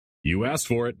You asked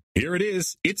for it. Here it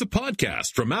is. It's a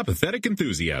podcast from Apathetic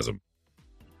Enthusiasm.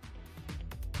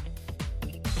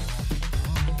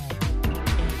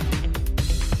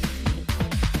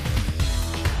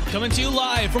 Coming to you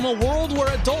live from a world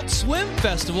where Adult Swim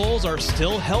festivals are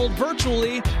still held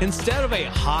virtually instead of a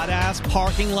hot-ass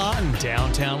parking lot in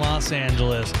downtown Los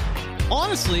Angeles.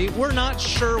 Honestly, we're not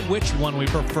sure which one we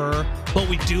prefer, but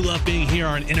we do love being here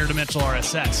on Interdimensional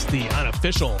RSS, the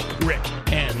unofficial Rick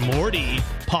and Morty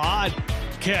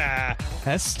podcast.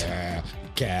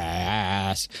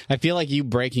 I feel like you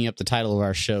breaking up the title of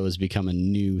our show has become a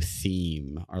new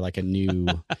theme, or like a new...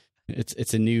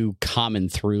 It's a new common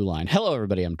through line. Hello,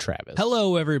 everybody. I'm Travis.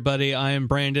 Hello, everybody. I am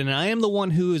Brandon, and I am the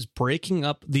one who is breaking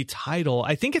up the title.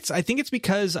 I think it's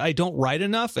because I don't write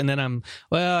enough, and then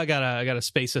I gotta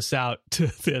space this out to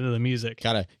the end of the music.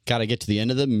 Gotta get to the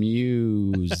end of the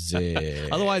music.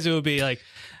 Otherwise, it would be like,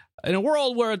 in a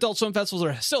world where Adult Swim festivals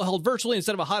are still held virtually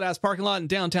instead of a hot ass parking lot in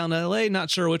downtown LA. Not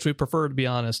sure which we prefer, to be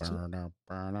honest.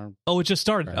 Oh, it just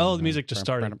started. Oh, the music just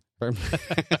started.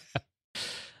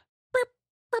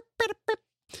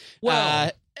 Well,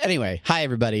 anyway, hi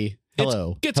everybody.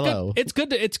 Hello. Hello. It's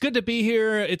good to be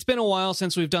here. It's been a while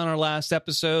since we've done our last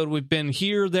episode. We've been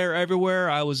here, there, everywhere.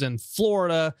 I was in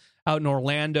Florida, out in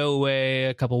Orlando way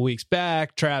a couple weeks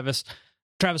back. Travis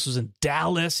was in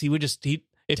Dallas.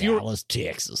 Dallas,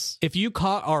 Texas. If you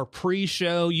caught our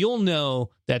pre-show, you'll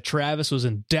know that Travis was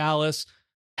in Dallas,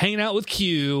 hanging out with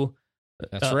Q.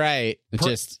 That's right.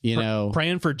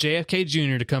 Praying for JFK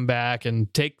Jr. to come back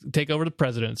and take over the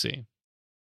presidency.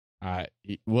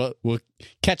 We'll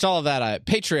catch all of that at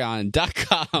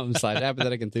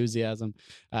patreon.com/apathetic enthusiasm.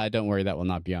 Don't worry, that will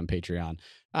not be on Patreon.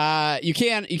 You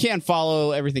can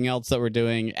follow everything else that we're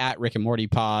doing at Rick and Morty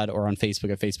Pod, or on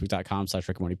Facebook at facebook.com/Rick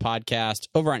and Morty Podcast,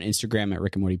 over on Instagram at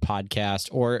Rick and Morty Podcast,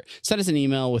 or send us an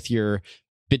email with your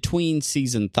between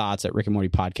season thoughts at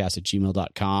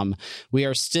rickandmortypodcast@gmail.com. We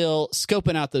are still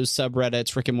scoping out those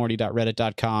subreddits,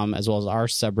 rickandmorty.reddit.com, as well as our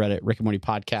subreddit,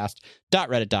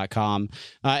 rickandmortypodcast.reddit.com.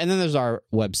 And then there's our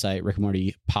website,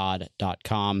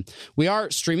 rickandmortypod.com. We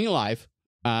are streaming live.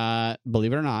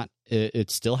 Believe it or not,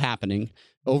 it's still happening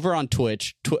over on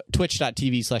Twitch,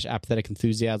 twitch.tv/apathetic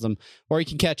enthusiasm, or you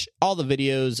can catch all the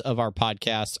videos of our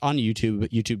podcast on YouTube,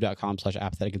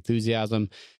 youtube.com/apathetic enthusiasm,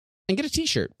 and get a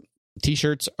t-shirt.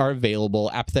 T-shirts are available,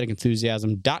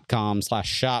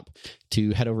 apatheticenthusiasm.com/shop,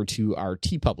 to head over to our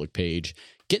TeePublic page.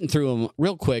 Getting through them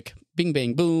real quick. Bing,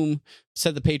 bang, boom.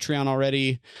 Said the Patreon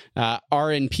already.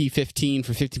 RNP15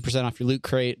 for 15% off your loot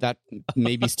crate. That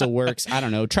maybe still works. I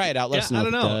don't know. Try it out. Let us know.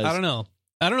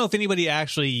 I don't know if anybody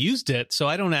actually used it, so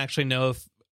I don't actually know if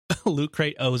Loot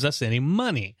Crate owes us any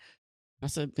money.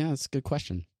 That's a good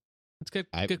question. That's good.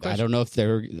 Good question. I don't know if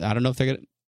they're gonna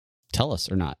tell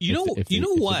us or not. You know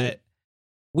what?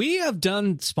 We have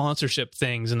done sponsorship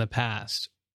things in the past,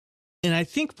 and I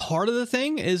think part of the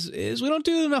thing is we don't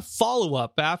do enough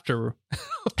follow-up after.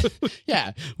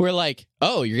 Yeah, we're like,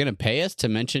 oh, you're going to pay us to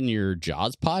mention your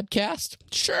Jaws podcast?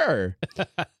 Sure.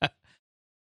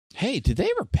 Hey, did they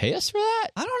ever pay us for that?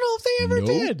 I don't know if they ever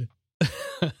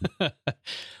did.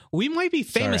 We might be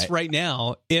famous right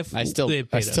now if I still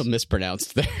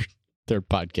mispronounced their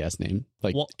podcast name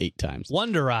like 8 times.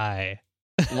 Wonder-Eye.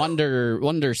 Wonder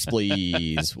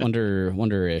splees,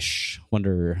 wonderish,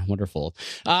 wonderful.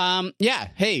 Yeah.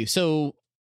 Hey, so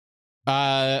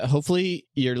hopefully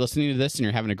you're listening to this and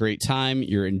you're having a great time.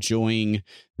 You're enjoying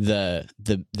the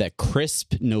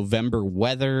crisp November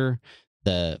weather.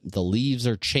 The leaves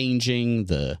are changing.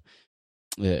 The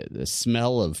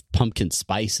smell of pumpkin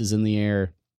spice is in the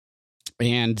air,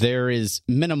 and there is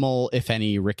minimal, if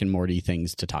any, Rick and Morty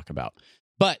things to talk about.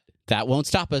 But that won't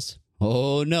stop us.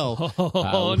 Oh, no.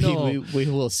 No. We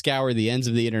will scour the ends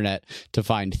of the internet to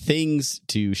find things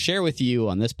to share with you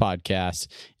on this podcast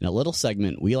in a little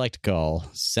segment we like to call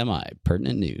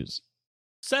Semi-Pertinent News.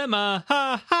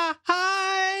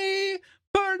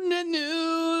 Pertinent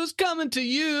news coming to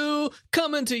you,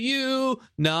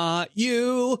 not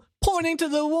you. Pointing to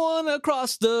the one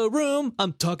across the room.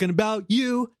 I'm talking about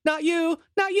you, not you,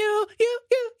 not you, you,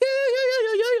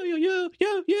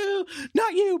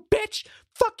 not you, bitch.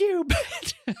 Fuck you,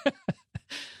 bitch.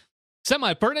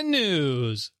 Semi-pertinent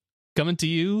news coming to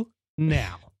you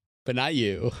now. But not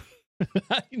you.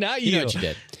 Not you. You know what you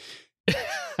did.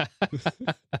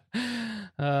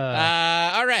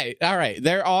 All right.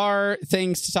 There are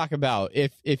things to talk about.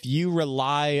 If you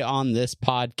rely on this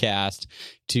podcast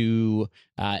to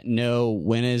know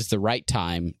when is the right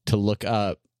time to look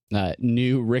up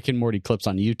new Rick and Morty clips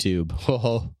on YouTube,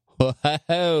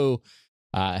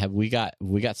 have we got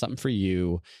something for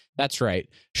you? That's right.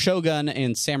 Shogun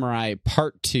and Samurai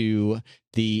Part 2,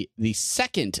 the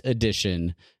second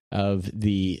edition of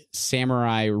the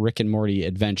Samurai Rick and Morty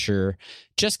adventure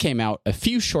just came out a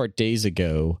few short days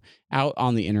ago out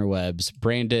on the interwebs.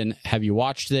 Brandon, have you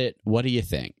watched it? What do you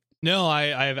think? No, I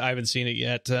haven't seen it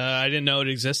yet. I didn't know it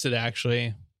existed,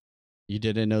 actually. You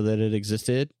didn't know that it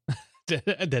existed?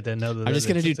 Didn't know that. I'm just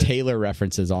gonna do Taylor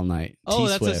references all night. Oh,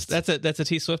 T-Swift. that's a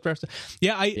T Swift reference.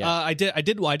 Yeah, I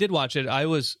did watch it. I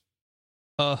was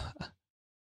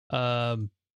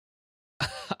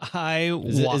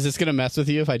Is this gonna mess with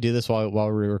you if I do this while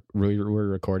we're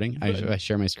recording? I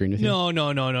share my screen with you. No.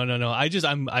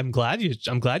 I'm glad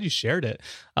you shared it.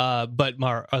 But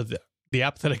the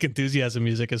Apathetic Enthusiasm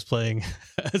music is playing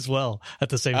as well at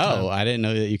the same time. Oh, I didn't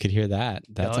know that you could hear that.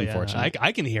 That's unfortunate.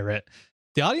 I can hear it.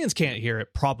 The audience can't hear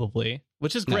it, probably,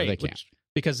 which is great. No, they can't.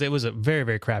 Because it was a very,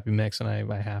 very crappy mix, and I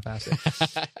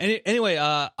half-assed it. Anyway,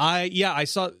 I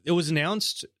saw it was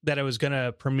announced that it was going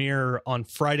to premiere on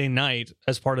Friday night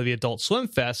as part of the Adult Swim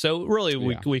Fest. So really,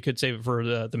 we could save it for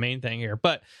the main thing here.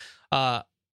 But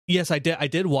yes, I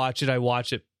did watch it. I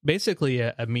watched it basically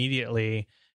immediately,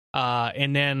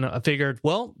 and then I figured,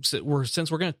 well,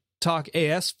 since we're going to talk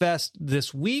AS Fest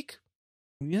this week,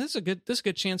 this is a good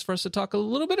chance for us to talk a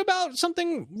little bit about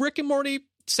something Rick and Morty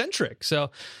centric. So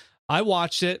I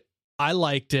watched it. I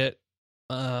liked it.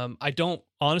 I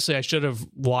should have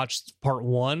watched part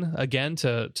 1 again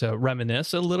to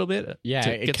reminisce a little bit. Yeah,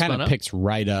 it kind of picks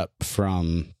right up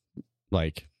from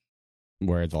like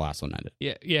where the last one ended.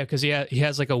 Yeah, because he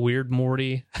has like a weird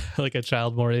Morty, like a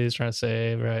child Morty he's trying to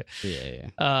save, right?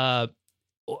 Yeah.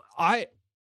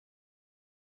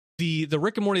 The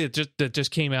Rick and Morty that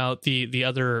just came out, the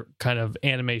other kind of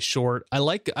anime short, I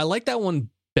like that one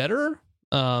better.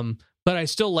 But I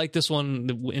still like this one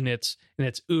in its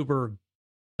uber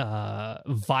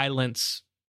violence,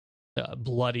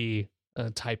 bloody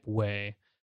type way.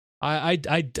 I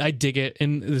dig it,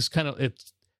 and this kind of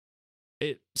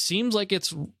it seems like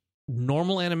it's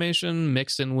normal animation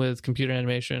mixed in with computer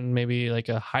animation, maybe like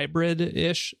a hybrid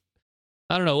ish.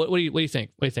 I don't know. What do you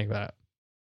think? What do you think about it?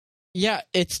 Yeah,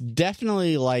 it's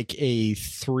definitely like a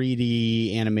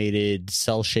 3D animated,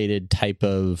 cell shaded type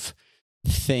of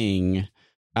thing.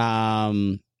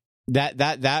 That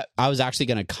I was actually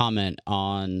going to comment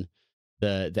on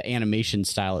the animation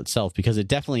style itself, because it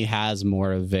definitely has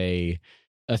more of a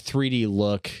 3D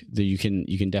look that you can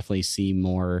definitely see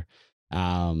more.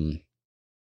 I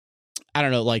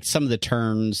don't know, like some of the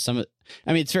turns,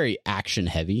 it's very action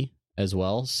heavy as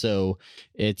well, so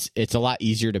it's a lot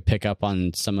easier to pick up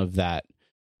on some of that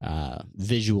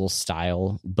visual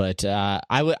style. But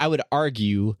I would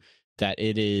argue that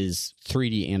it is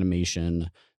 3D animation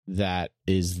that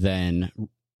is then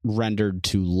rendered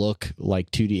to look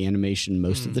like 2D animation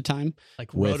most of the time,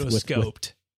 like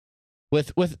rotoscoped.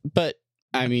 But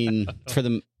I mean, for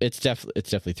them, it's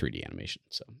definitely 3D animation.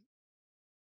 So,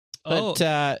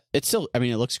 but it's still,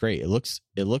 it looks great. It looks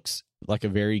like a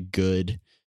very good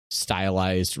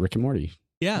stylized Rick and Morty.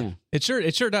 Yeah. It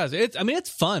sure does. It's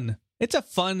fun. It's a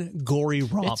fun, gory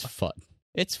romp.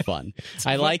 It's fun.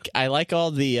 I like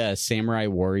all the samurai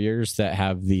warriors that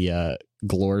have the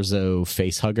Glorzo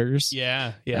face huggers.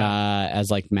 Yeah.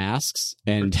 As like masks,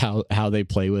 and how they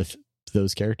play with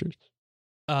those characters.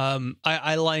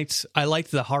 I liked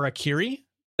the harakiri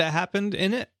that happened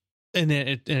in it, and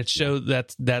it showed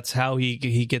that's how he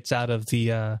gets out of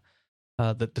the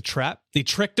trap. He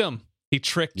tricked him. He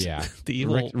tricked the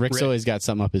evil Rick's always got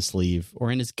something up his sleeve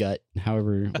or in his gut,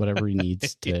 whatever he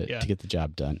needs to get the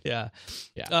job done. Yeah.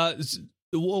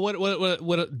 What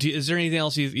is there anything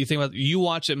else you think about? You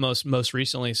watched it most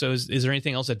recently, so is there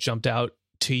anything else that jumped out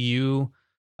to you?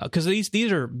 Because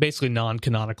these are basically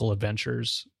non-canonical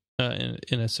adventures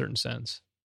in a certain sense.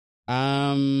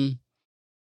 No,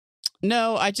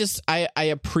 I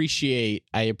appreciate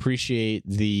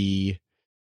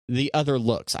the other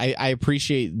looks. I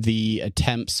appreciate the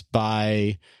attempts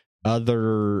by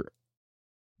other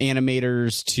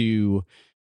animators to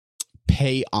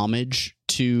pay homage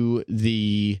to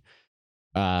the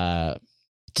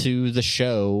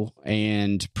show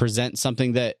and present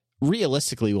something that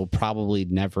realistically will probably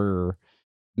never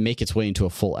make its way into a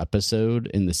full episode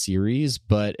in the series,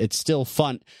 but it's still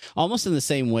fun, almost in the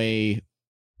same way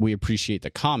we appreciate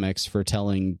the comics for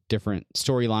telling different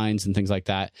storylines and things like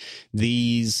that.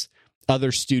 These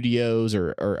other studios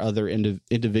or other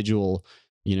individual,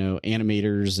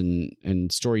 animators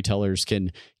and storytellers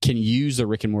can use the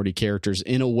Rick and Morty characters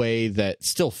in a way that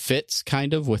still fits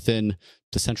kind of within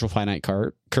the central finite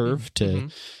curve to,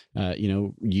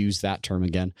 use that term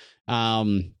again.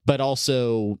 But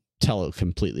also tell a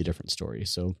completely different story.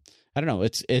 So I don't know.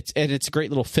 It's a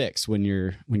great little fix when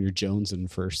you're jonesing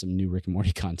for some new Rick and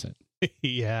Morty content.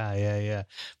 Yeah,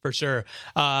 for sure.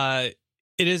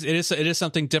 It is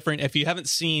something different. If you haven't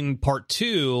seen part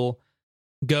 2,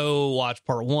 go watch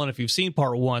part 1. If you've seen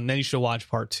part 1, then you should watch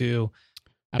part 2.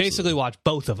 Absolutely. Basically, watch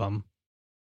both of them.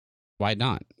 Why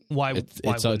not? Why?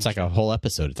 It's like a whole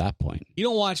episode at that point. You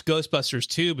don't watch Ghostbusters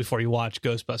 2 before you watch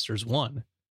Ghostbusters 1.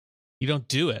 You don't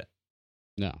do it.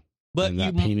 No, but and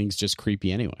that painting's just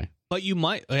creepy anyway. But you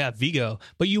might, Vigo.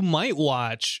 But you might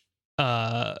watch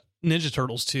Ninja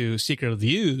Turtles 2: Secret of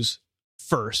the Ooze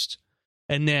first.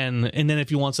 And then if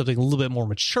you want something a little bit more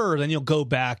mature, then you'll go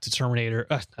back to Terminator.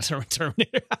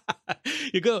 Terminator.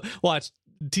 You go watch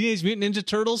Teenage Mutant Ninja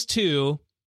Turtles 2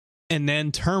 and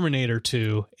then Terminator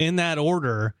 2 in that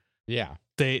order. Yeah.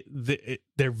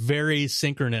 They're very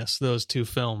synchronous, those two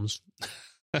films.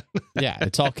 Yeah,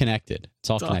 it's all connected.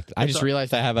 I just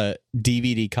realized I have a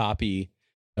DVD copy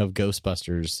of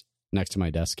Ghostbusters next to my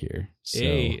desk here. So,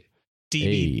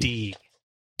 DVD.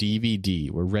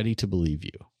 DVD. We're ready to believe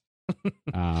you.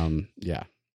 Yeah.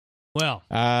 Well,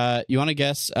 you want to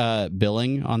guess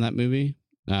billing on that movie?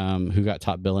 Who got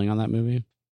top billing on that movie?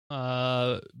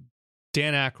 Dan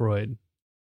Aykroyd.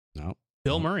 No.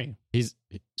 Bill Murray. He's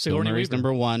Sigourney Murray's Weaver.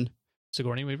 number 1.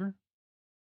 Sigourney Weaver.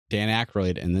 Dan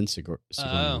Aykroyd and then Sigourney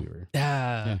Weaver.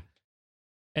 Yeah.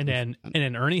 And then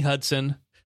Ernie Hudson.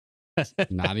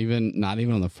 not even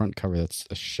on the front cover. That's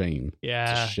a shame.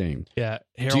 Yeah. It's a shame. Yeah.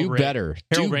 Do better,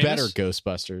 Ramis?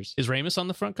 Ghostbusters. Is Ramis on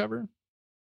the front cover?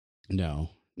 No.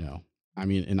 I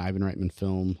mean, an Ivan Reitman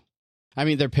film. I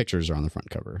mean, their pictures are on the front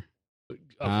cover.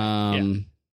 Okay.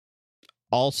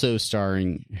 Also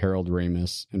starring Harold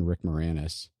Ramis and Rick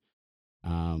Moranis.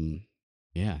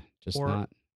 Yeah, just not.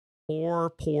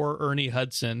 Poor Ernie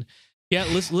Hudson. Yeah,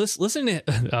 listen to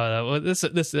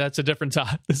this. That's a different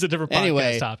topic. This is a different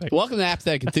podcast topic. Welcome to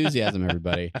Apathetic Enthusiasm,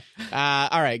 everybody.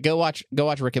 All right, go watch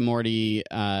Rick and Morty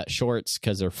shorts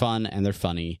because they're fun and they're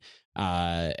funny,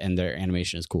 and their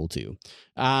animation is cool too.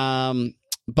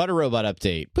 Butter Robot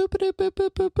update. Boop, boop, boop, boop,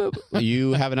 boop, boop.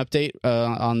 You have an update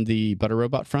on the Butter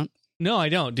Robot front? No, I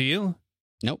don't. Do you?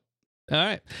 Nope. All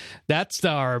right, that's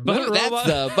our Butter Robot. That's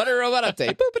the Butter Robot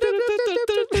update.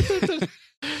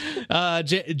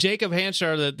 Jacob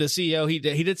Hanshaw, the CEO, he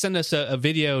did send us a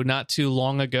video not too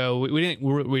long ago. We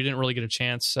didn't really get a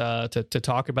chance to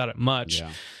talk about it much.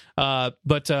 Yeah.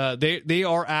 But they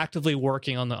are actively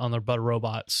working on their Butter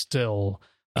Robot still.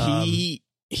 He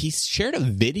shared a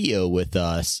video with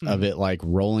us of it like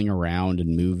rolling around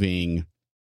and moving.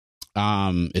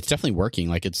 It's definitely working.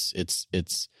 Like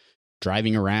it's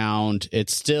driving around.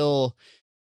 It's still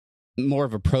more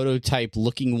of a prototype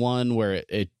looking one where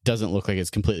it doesn't look like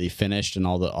it's completely finished and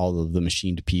all of the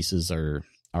machined pieces are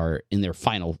in their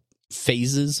final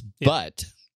phases. Yeah. But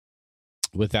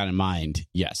with that in mind,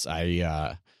 yes,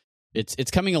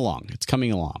 it's coming along. It's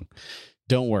coming along.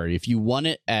 Don't worry. If you won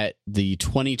it at the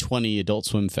 2020 Adult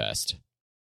Swim Fest,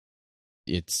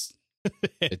 it's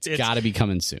got to be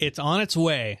coming soon. It's on its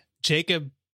way. Jacob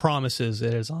promises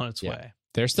it is on its way.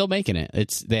 They're still making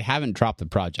it. They haven't dropped the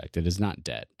project. It is not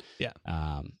dead. Yeah.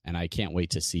 And I can't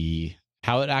wait to see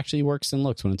how it actually works and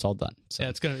looks when it's all done. So yeah,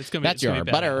 it's gonna. That's your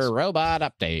Butter Robot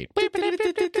update.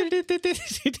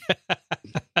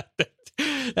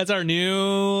 That's our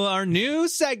new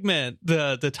segment.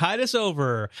 The Tide Us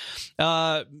Over.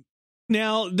 Now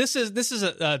this is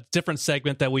a different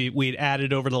segment that we'd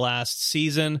added over the last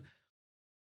season.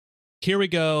 Here we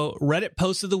go. Reddit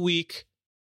post of the week.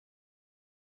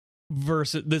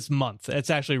 Versus this month. It's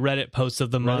actually Reddit post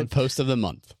of the month. Reddit post of the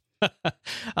month.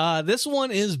 This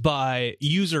one is by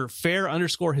user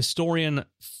fair_historian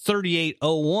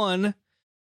 3801.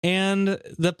 And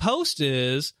the post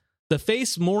is the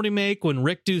face Morty make when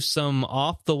Rick do some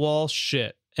off the wall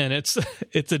shit. And it's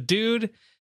a dude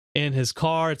in his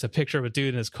car. It's a picture of a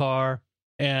dude in his car.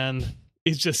 And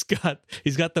he's got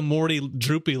the Morty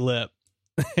droopy lip.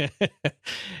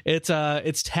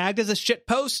 It's tagged as a shit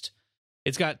post.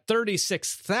 It's got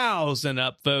 36,000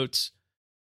 upvotes,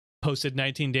 posted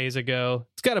 19 days ago.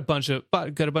 It's got a bunch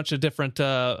of different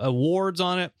awards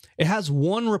on it. It has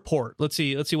one report. Let's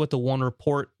see what the one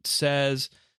report says.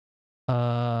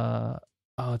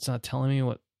 It's not telling me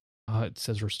what. It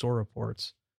says restore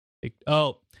reports.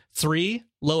 3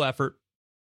 low effort,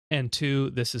 and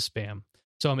 2 this is spam.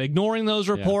 So I'm ignoring those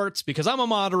reports because I'm a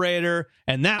moderator,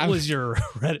 and that was your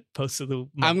Reddit post of the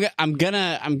month. I'm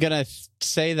gonna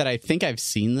say that I think I've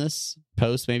seen this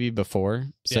post maybe before,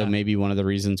 so maybe one of the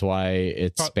reasons why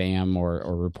it's spam or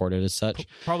reported as such.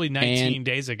 Probably 19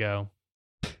 days ago.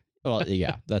 Well,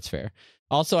 yeah, that's fair.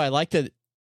 Also, I like that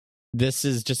this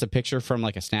is just a picture from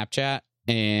like a Snapchat,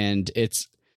 and it's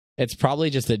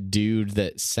probably just a dude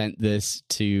that sent this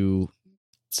to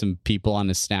some people on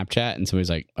his Snapchat, and somebody's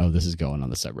like, "Oh, this is going on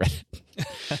the subreddit."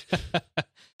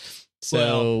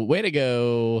 So, way to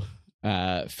go,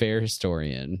 Fair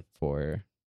Historian, for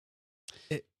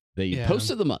the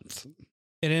post of the month.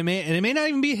 And it may not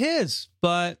even be his,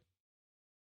 but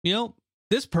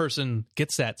this person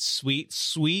gets that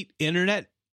sweet internet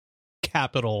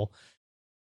capital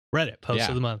Reddit post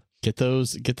of the month. Get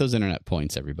those internet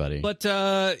points, everybody. But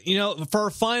for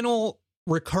our final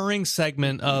recurring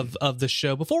segment of the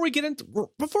show, before we get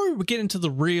into the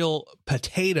real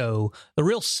potato, the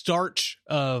real starch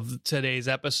of today's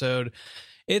episode,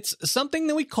 it's something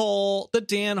that we call the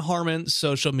Dan Harmon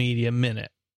Social Media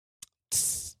Minute.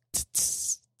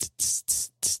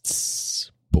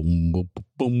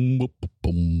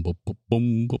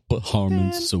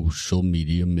 Harmon Social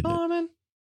Media Minute. Harmon.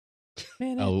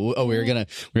 Oh, we were gonna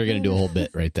do a whole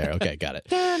bit right there. Okay, got it.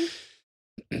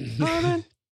 Harmon.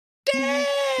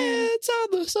 Dance on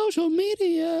the social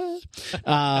media.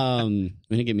 Gonna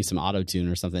give me some auto tune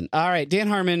or something. All right, Dan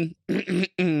Harmon,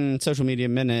 Social Media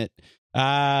Minute.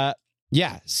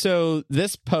 So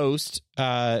this post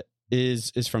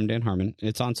is from Dan Harmon.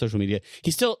 It's on social media.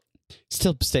 He's still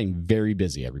staying very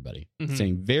busy, everybody. Mm-hmm.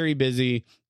 Staying very busy,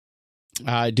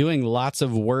 doing lots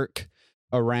of work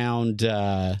around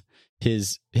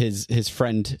his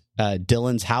friend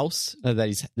Dylan's house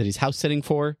that he's house sitting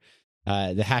for.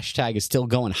 The hashtag is still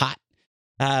going hot.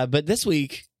 But this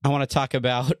week I want to talk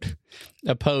about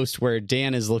a post where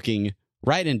Dan is looking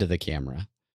right into the camera,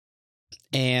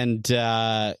 and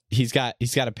he's got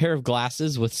a pair of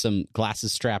glasses with some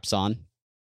glasses straps on,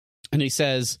 and he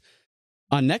says,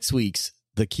 on next week's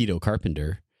The Keto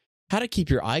Carpenter, how to keep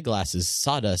your eyeglasses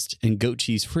sawdust and goat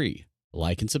cheese free.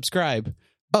 Like and subscribe.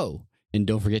 Oh, and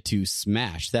don't forget to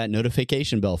smash that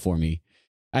notification bell for me.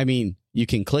 I mean, you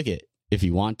can click it if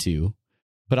you want to,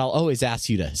 but I'll always ask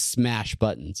you to smash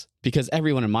buttons because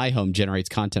everyone in my home generates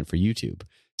content for YouTube.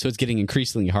 So it's getting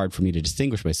increasingly hard for me to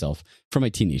distinguish myself from my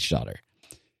teenage daughter.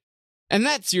 And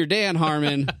that's your Dan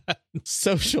Harmon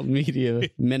Social Media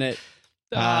Minute.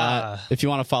 If you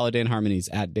want to follow Dan Harmon, he's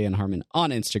at Dan Harmon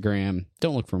on Instagram.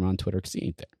 Don't look for him on Twitter because he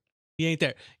ain't there. He ain't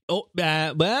there. Oh,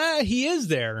 but he is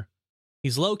there.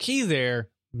 He's low key there.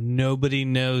 Nobody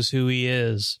knows who he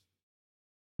is.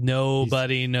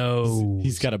 Nobody knows.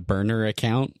 He's got a burner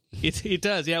account. He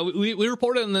does. Yeah, we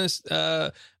reported on this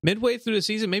midway through the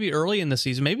season, maybe early in the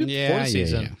season, maybe before the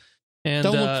season. Yeah. And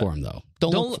don't look for him though.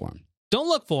 Don't look for him. Don't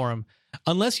look for him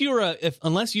unless you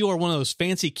are one of those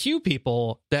fancy Q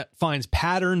people that finds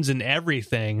patterns in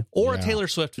everything, or a Taylor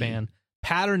Swift fan.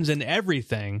 Patterns in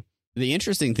everything. The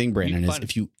interesting thing, Brandon, is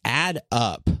if you add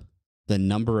up the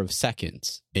number of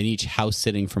seconds in each house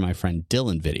sitting for my friend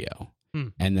Dylan video,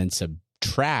 and then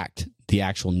subtract the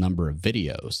actual number of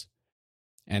videos,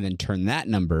 and then turn that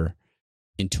number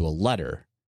into a letter,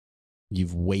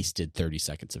 you've wasted 30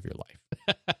 seconds of your life.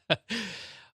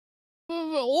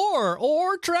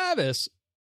 Or Travis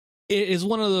is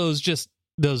one of those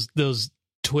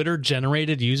Twitter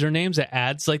generated usernames that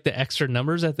adds like the extra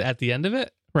numbers at the end of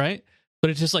it, right?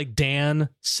 But it's just like Dan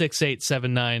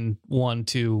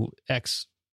 687912X,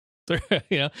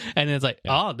 and it's like,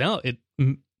 oh no,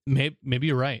 maybe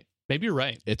you're right. Maybe you're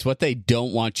right. It's what they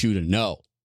don't want you to know.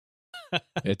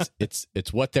 It's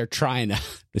what they're trying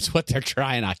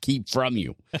to keep from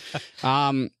you.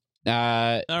 Thanks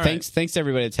to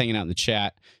everybody that's hanging out in the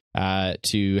chat.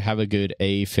 To have a good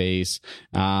A face.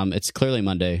 It's clearly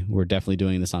Monday. We're definitely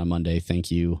doing this on a Monday. Thank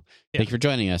you. Thank you for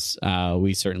joining us.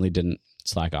 We certainly didn't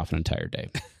slack off an entire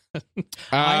day.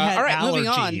 I had all right,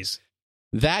 allergies.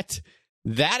 Moving on.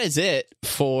 That is it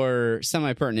for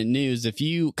semi-pertinent news. If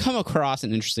you come across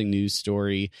an interesting news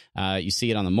story, you see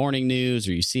it on the morning news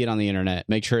or you see it on the internet,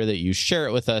 make sure that you share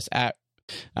it with us at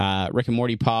Rick and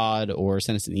Morty Pod, or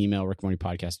send us an email,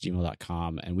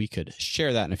 rickandmortypodcast@gmail.com, and we could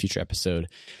share that in a future episode.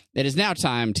 It is now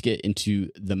time to get into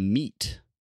the meat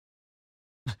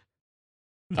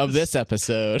of this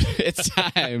episode. It's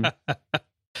time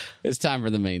for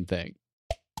the main thing.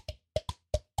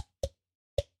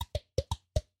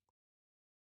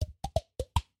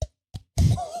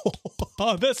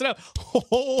 Oh, that's it up.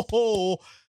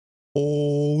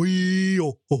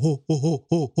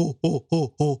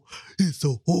 It's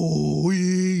a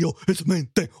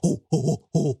main thing.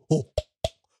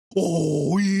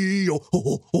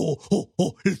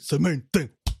 It's a main thing.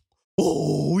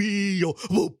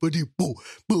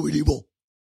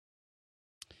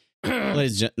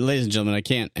 Ladies and gentlemen, I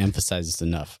can't emphasize this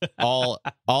enough. All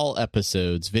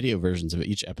episodes, video versions of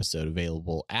each episode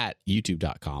available at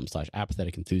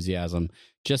youtube.com/apathetic enthusiasm.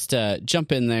 Just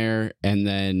jump in there and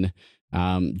then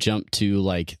jump to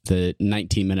like the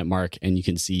 19-minute mark, and you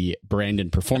can see Brandon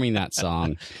performing that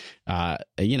song,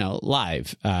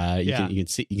 live. You can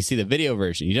see the video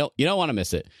version. You don't want to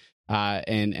miss it.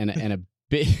 And a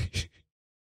big,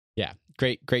 yeah,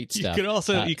 great stuff.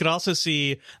 You could also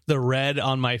see the red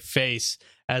on my face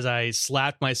as I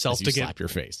slapped myself to slap your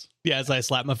face. Yeah, as I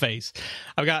slap my face.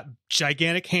 I've got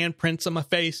gigantic handprints on my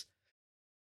face.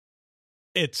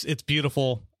 It's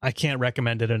beautiful. I can't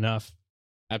recommend it enough.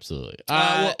 Absolutely.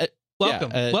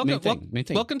 Welcome main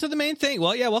thing. Welcome to the main thing.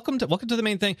 Well, yeah, welcome to the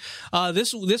main thing.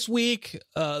 This week,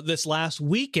 this last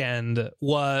weekend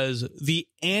was the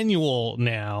annual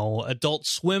now Adult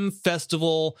Swim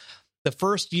Festival. The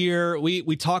first year,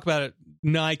 we talk about it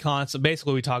so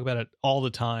basically we talk about it all the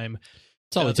time.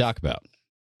 That's all we talk about.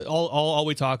 All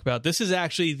we talk about. This is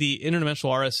actually the Interdimensional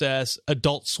RSS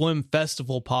Adult Swim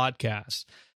Festival podcast.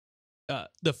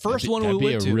 The first one we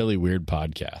went to, a really weird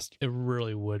podcast. It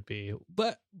really would be,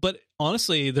 but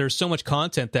honestly, there's so much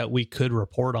content that we could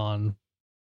report on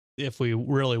if we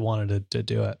really wanted to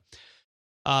do it.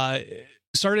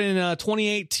 Started in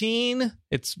 2018.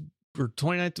 It's or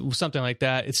 2019, something like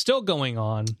that. It's still going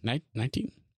on.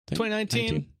 2018,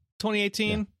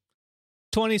 2018,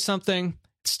 20 something.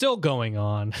 It's still going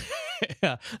on.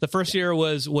 Yeah. The first year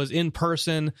was in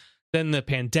person. Then the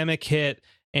pandemic hit.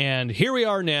 And here we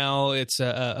are now. It's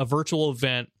a virtual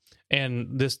event,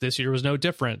 and this year was no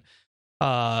different.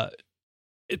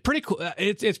 It's pretty cool.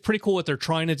 It's pretty cool what they're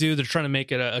trying to do. They're trying to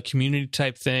make it a community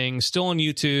type thing. Still on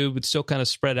YouTube. It's still kind of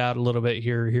spread out a little bit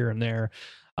here and there.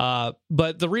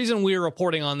 But the reason we're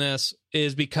reporting on this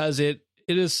is because it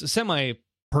is semi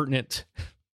pertinent.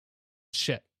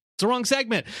 Shit. It's the wrong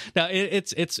segment. Now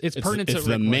it's pertinent to It's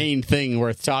the main thing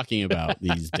worth talking about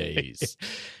these days.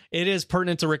 It is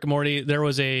pertinent to Rick and Morty. There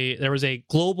was a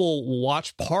global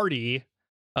watch party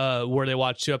where they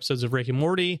watched 2 episodes of Rick and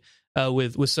Morty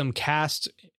with some cast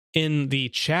in the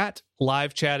chat,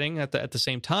 live chatting at the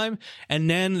same time, and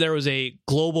then there was a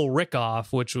global Rick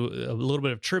off, which was a little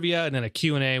bit of trivia, and then a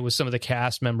Q&A with some of the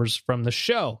cast members from the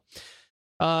show.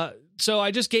 So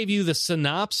I just gave you the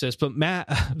synopsis,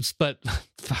 but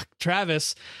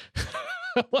Travis,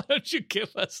 why don't you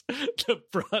give us the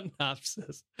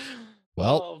synopsis?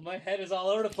 Well, my head is all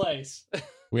over the place.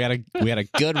 we had a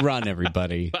good run,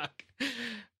 everybody.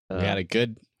 We had a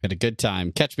good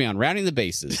time. Catch me on Rounding the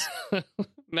Bases.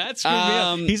 Matt screwed me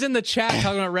up. He's in the chat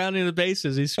talking about rounding the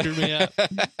bases. He screwed me up.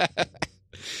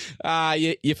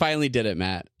 You finally did it,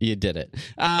 Matt. You did it.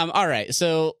 All right,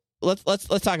 so let's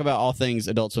talk about all things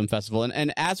Adult Swim Festival.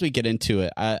 And as we get into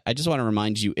it, I just want to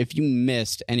remind you, if you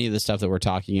missed any of the stuff that we're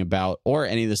talking about or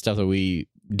any of the stuff that we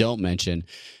don't mention,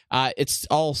 it's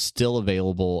all still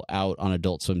available out on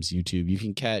Adult Swim's YouTube. You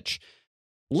can catch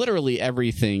literally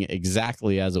everything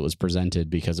exactly as it was presented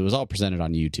because it was all presented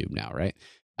on YouTube now, right?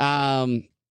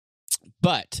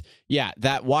 But yeah,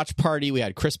 that watch party, we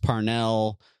had Chris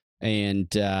Parnell and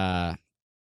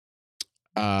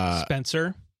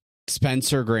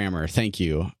Spencer Grammer. Thank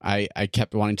you. I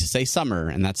kept wanting to say Summer,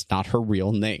 and that's not her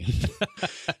real name.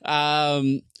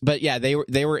 But yeah,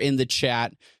 they were in the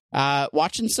chat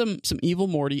watching some Evil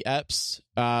Morty eps,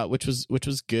 which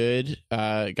was good.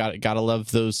 Gotta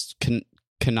love those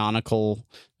canonical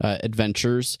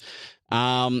adventures.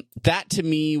 That to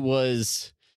me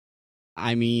was,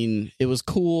 I mean, it was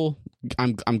cool.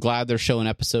 I'm glad they're showing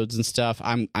episodes and stuff.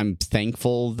 I'm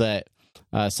thankful that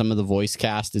some of the voice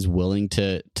cast is willing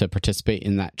to participate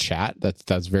in that chat.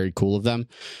 That's very cool of them.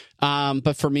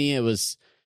 But for me, it was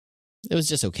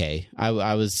just okay. I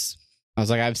was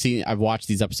like, I've watched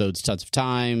these episodes tons of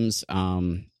times.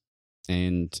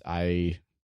 And I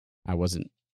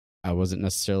wasn't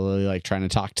necessarily like trying to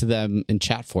talk to them in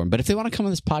chat form, but if they want to come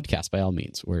on this podcast, by all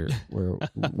means, we're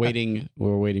waiting.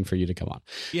 We're waiting for you to come on.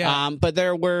 Yeah. But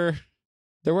there were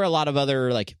a lot of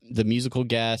other, like, the musical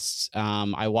guests.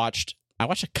 I watched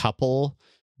a couple,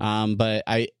 but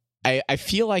I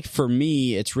feel like for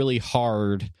me, it's really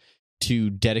hard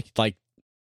to dedicate, like,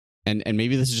 and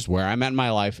maybe this is just where I'm at in my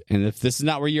life. And if this is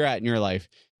not where you're at in your life,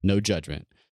 no judgment,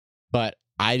 but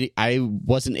I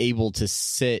wasn't able to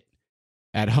sit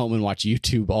at home and watch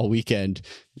YouTube all weekend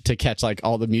to catch like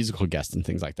all the musical guests and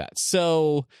things like that.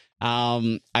 So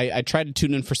I tried to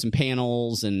tune in for some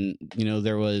panels, and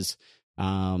there was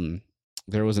an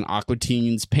Aqua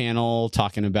Teens panel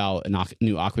talking about a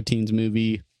new Aqua Teens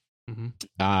movie.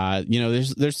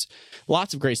 Mm-hmm. There's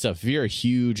lots of great stuff. If you're a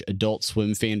huge Adult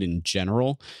Swim fan in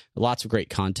general, lots of great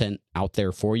content out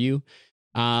there for you.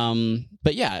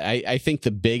 But yeah, I think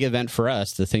the big event for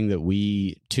us, the thing that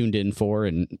we tuned in for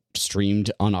and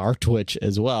streamed on our Twitch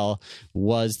as well,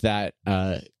 was that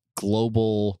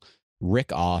global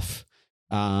Rick off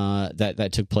that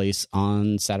took place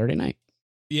on Saturday night.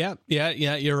 Yeah.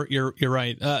 You're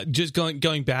right. Just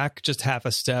going back just half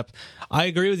a step. I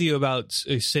agree with you about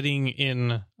sitting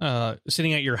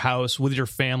at your house with your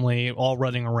family, all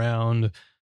running around,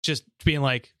 just being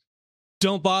like,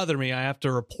 "Don't bother me. I have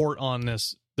to report on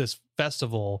this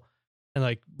festival." And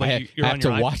I have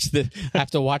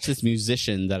to watch this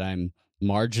musician that I'm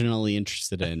marginally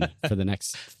interested in for the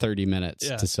next 30 minutes,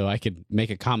 so I could make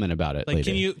a comment about it. Like,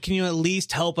 later. can you at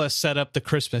least help us set up the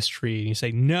Christmas tree? And you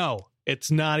say, "No.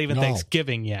 It's not even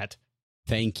Thanksgiving yet."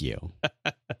 Thank you.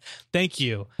 Thank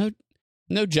you.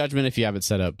 No judgment if you have it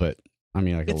set up, but I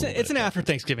mean, it's an after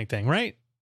Thanksgiving thing, right?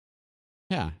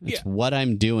 Yeah, it's what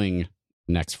I'm doing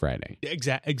next Friday.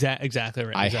 Exactly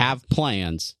right. I have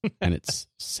plans, and it's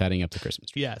setting up the Christmas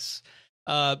tree. Yes,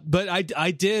 but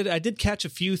I did catch a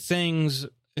few things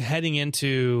heading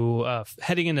into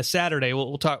Saturday.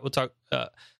 We'll talk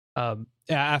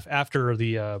after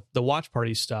the watch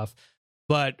party stuff.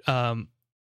 But I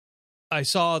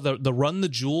saw the Run the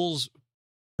Jewels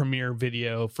premiere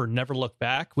video for Never Look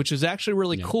Back, which is actually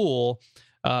really cool.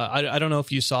 I don't know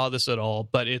if you saw this at all,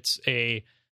 but it's a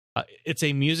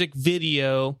music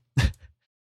video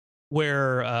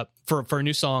where for a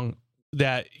new song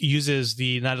that uses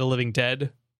the Night of the Living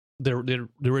Dead, the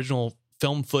original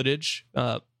film footage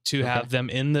to have them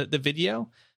in the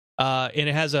video, and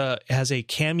it has a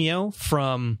cameo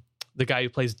from the guy who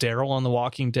plays Daryl on The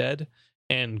Walking Dead,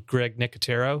 and Greg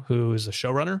Nicotero, who is the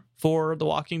showrunner for The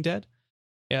Walking Dead.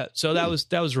 Yeah, so that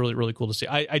was really, really cool to see.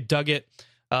 I dug it,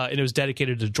 and it was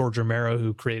dedicated to George Romero,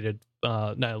 who created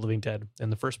Night of the Living Dead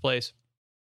in the first place.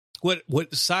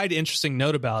 What side interesting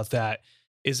note about that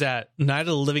is that Night of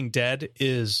the Living Dead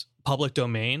is public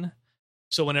domain.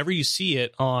 So whenever you see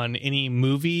it on any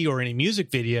movie or any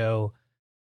music video,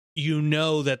 you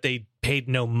know that they paid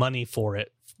no money for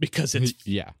it. Because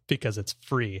it's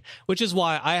free, which is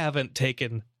why I haven't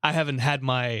had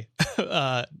my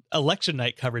election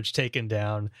night coverage taken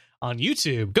down on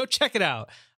YouTube. Go check it out.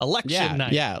 Election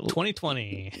night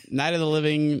 2020. Night of the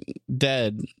Living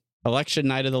Dead. Election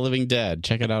Night of the Living Dead.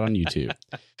 Check it out on YouTube.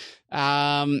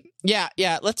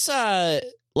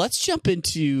 Let's jump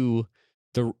into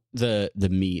the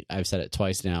meat. I've said it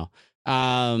twice now.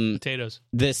 Potatoes.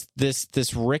 This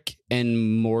Rick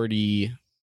and Morty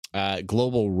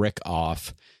global Rick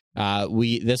off.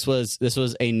 This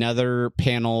was another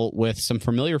panel with some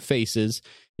familiar faces.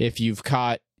 If you've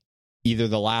caught either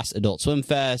the last Adult Swim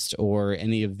Fest or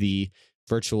any of the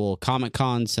virtual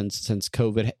Comic-Con since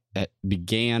COVID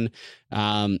began,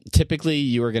 typically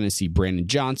you are going to see Brandon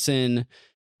Johnson,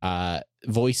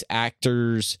 voice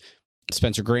actors,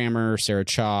 Spencer Grammer, Sarah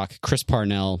Chalke, Chris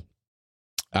Parnell.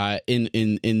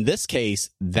 In this case,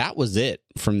 that was it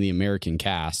from the American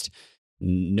cast.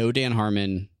 No Dan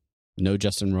Harmon, no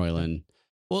Justin Roiland.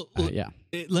 Well,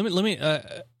 let me.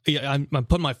 I'm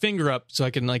putting my finger up so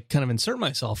I can kind of insert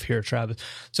myself here, Travis.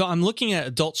 So I'm looking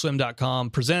at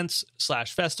AdultSwim.com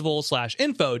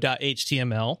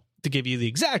presents/festival/info.html to give you the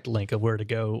exact link of where to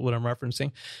go, what I'm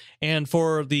referencing. And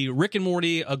for the Rick and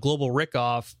Morty, a global Rick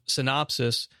off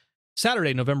synopsis,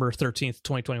 Saturday, November 13th,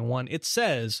 2021, it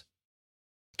says,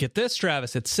 get this,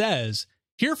 Travis, it says,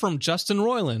 hear from Justin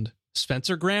Roiland,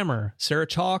 Spencer Grammer, Sarah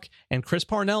Chalke, and Chris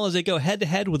Parnell as they go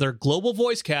head-to-head with their global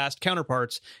voice cast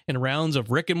counterparts in rounds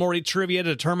of Rick and Morty trivia to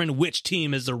determine which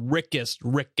team is the rickest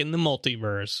Rick in the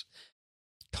multiverse.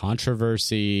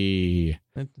 Controversy.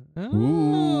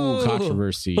 Ooh,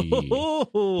 controversy.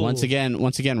 Once again,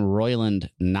 Roiland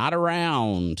not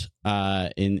around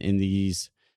in these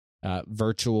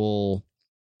virtual,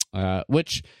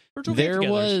 which virtual there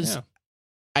was,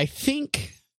 I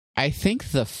think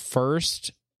the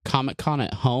first Comic-Con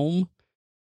at home,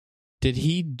 did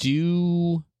he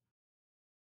do,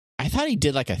 I thought he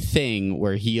did like a thing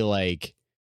where he like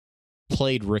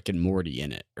played Rick and Morty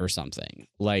in it or something.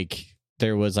 Like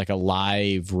there was like a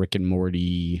live Rick and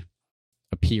Morty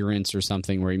appearance or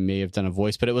something where he may have done a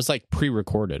voice, but it was like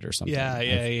pre-recorded or something.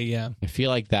 Yeah. I feel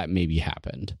like that maybe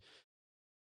happened.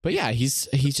 But yeah, he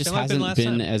just hasn't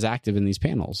been as active in these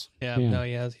panels. Yeah. No,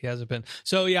 he hasn't been.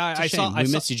 So yeah, I saw.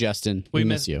 We miss you, Justin. We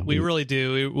miss you. We really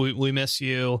do. We miss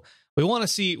you. We want to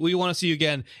see you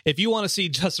again. If you want to see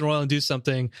Justin Roiland do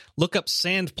something, look up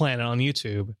Sand Planet on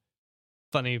YouTube.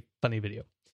 Funny video.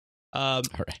 All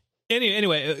right.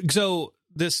 Anyway, so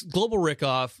this global Rick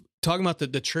off, talking about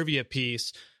the trivia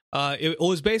piece. It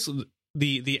was basically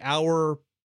the hour,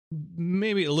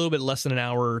 maybe a little bit less than an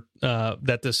hour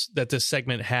that this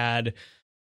segment had.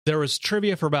 There was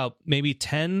trivia for about maybe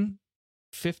 10,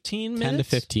 15 minutes. 10 to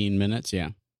 15 minutes, yeah.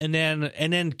 And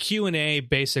then Q&A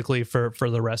basically for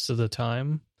the rest of the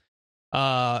time.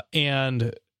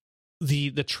 And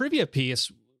the trivia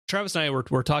piece, Travis and I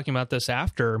were talking about this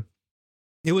after.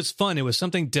 It was fun. It was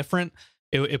something different.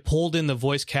 It pulled in the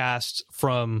voice cast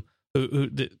from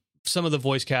some of the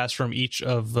voice cast from each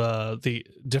of the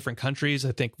different countries.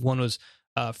 I think one was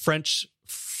France,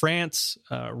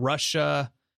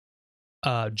 Russia,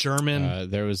 German.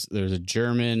 There was a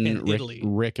German, and Italy.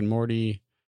 Rick and Morty,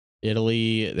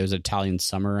 Italy. There's Italian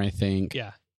Summer, I think.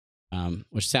 Yeah.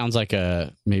 Which sounds like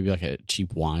maybe a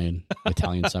cheap wine,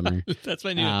 Italian Summer. That's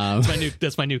my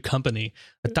new company,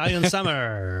 Italian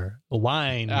Summer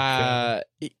wine.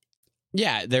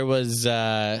 Yeah, there was.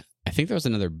 I think there was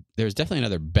definitely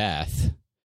another Beth.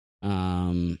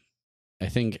 I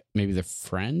think maybe the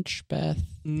French Beth.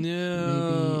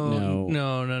 No.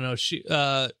 She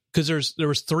because there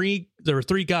were three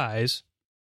guys.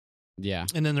 Yeah,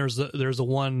 and then there's a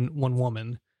one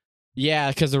woman. Yeah,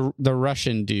 because the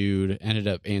Russian dude ended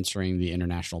up answering the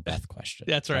international Beth question.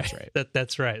 That's right.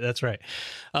 That's right.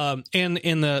 And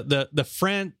in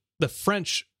the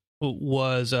French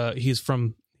was he's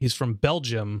from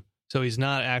Belgium, so he's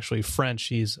not actually French.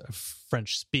 He's a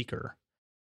French speaker.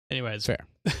 Anyways, fair.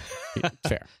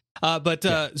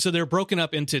 So they're broken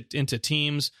up into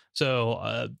teams.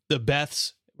 So the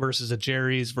Beths versus the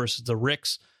Jerrys versus the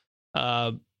Ricks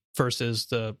versus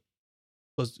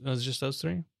was it just those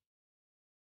three?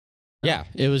 Yeah,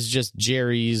 it was just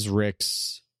Jerry's,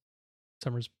 Rick's,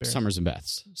 Summers, and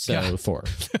Beth's. So 4.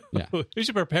 Yeah, we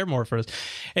should prepare more for this.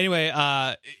 Anyway,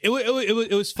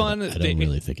 it was fun. I don't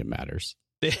really think it matters.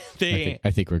 I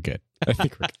think we're good.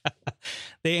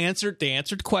 They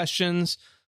answered questions.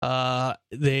 There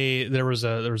was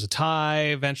a tie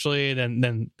eventually.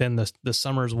 Then the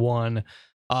Summers won.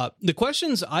 The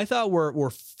questions I thought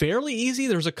were fairly easy.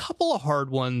 There's a couple of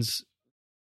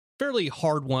fairly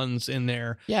hard ones in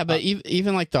there. Yeah, but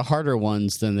even like the harder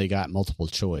ones, then they got multiple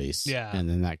choice. Yeah, and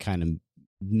then that kind of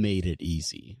made it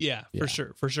easy. Yeah, for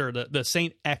sure. The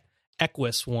Saint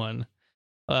Equus one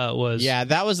was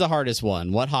that was the hardest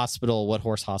one. What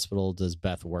horse hospital does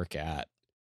Beth work at?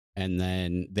 And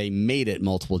then they made it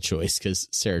multiple choice because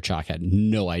Sarah Chalk had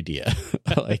no idea,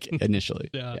 initially.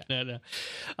 No.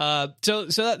 So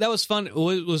that was fun.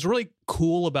 What was really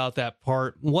cool about that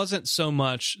part wasn't so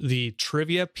much the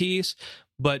trivia piece,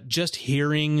 but just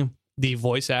hearing the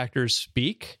voice actors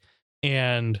speak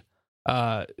and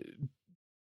like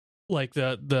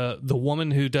the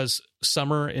woman who does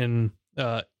Summer in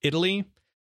Italy.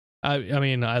 I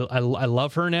mean, I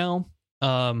love her now.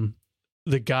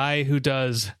 The guy who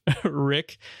does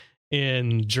Rick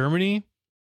in Germany,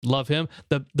 love him.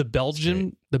 The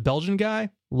Belgian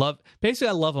guy,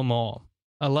 I love them all.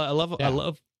 I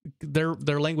love their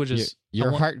languages.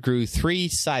 Your heart grew 3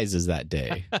 sizes that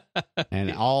day,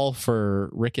 and all for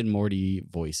Rick and Morty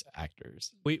voice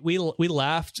actors. We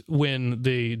laughed when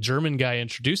the German guy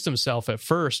introduced himself at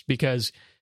first because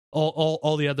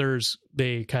all the others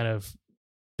they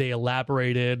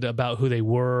elaborated about who they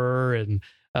were and.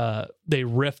 They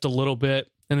riffed a little bit,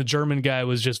 and the German guy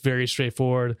was just very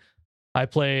straightforward. I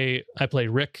play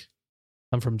Rick.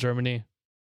 I'm from Germany.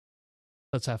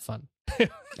 Let's have fun.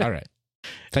 All right.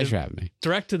 Thanks for having me.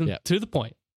 Direct to the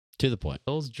point. To the point.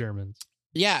 Those Germans.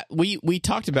 Yeah, we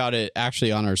talked about it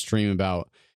actually on our stream about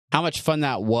how much fun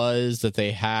that was, that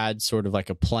they had sort of like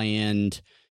a planned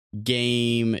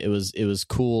game. It was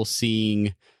cool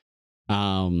seeing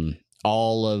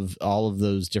all of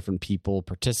those different people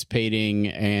participating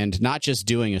and not just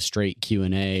doing a straight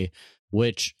Q&A,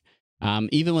 which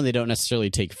even when they don't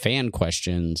necessarily take fan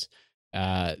questions,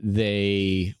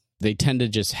 they tend to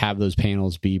just have those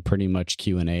panels be pretty much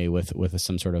Q&A with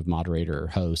some sort of moderator or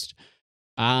host.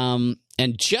 And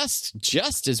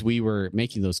just as we were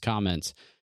making those comments,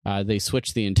 they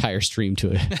switched the entire stream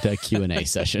to a Q&A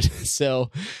session. So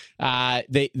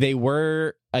they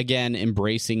were, again,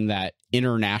 embracing that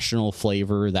international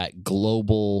flavor, that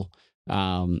global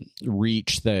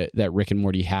reach that Rick and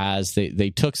Morty has. They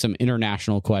took some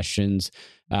international questions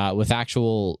with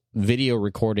actual video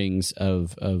recordings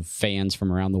of fans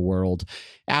from around the world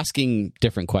asking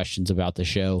different questions about the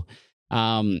show.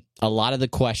 A lot of the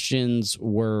questions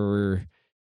were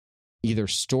either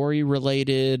story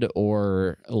related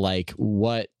or like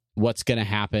what's going to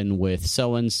happen with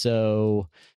so and so.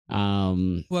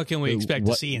 What can we expect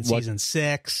to see in season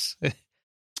 6?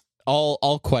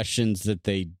 all questions that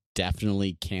they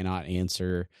definitely cannot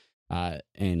answer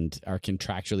and are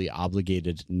contractually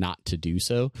obligated not to do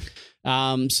so.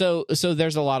 So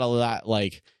there's a lot of that,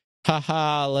 like,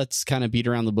 haha, let's kind of beat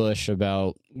around the bush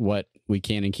about what we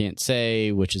can and can't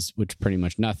say, which pretty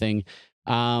much nothing.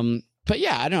 But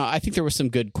yeah, I don't know. I think there were some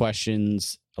good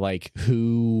questions, like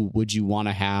who would you want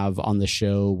to have on the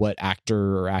show? What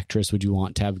actor or actress would you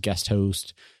want to have guest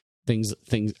host? Things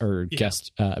or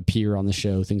guest appear on the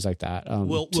show, things like that.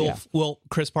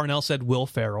 Chris Parnell said Will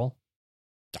Ferrell.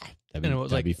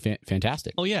 That'd be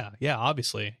fantastic. Oh yeah,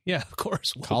 obviously, yeah, of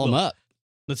course. Call him up.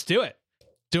 Let's do it.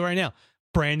 Do it right now.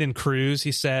 Brandon Cruz,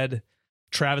 he said.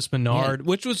 Travis Menard,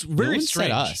 which was very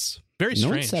strange. Said us. Very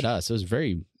strange. No one said us. It was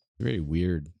very, very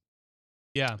weird.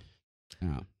 Yeah.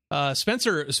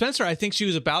 Spencer, I think she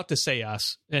was about to say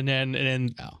us, and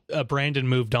then Brandon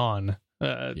moved on.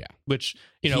 Which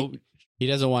he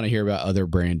doesn't want to hear about other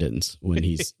Brandons when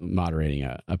he's moderating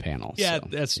a panel. Yeah,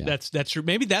 so, that's true.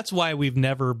 Maybe that's why we've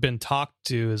never been talked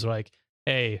to. Is like,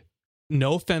 hey,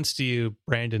 no offense to you,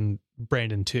 Brandon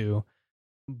 2,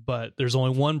 but there's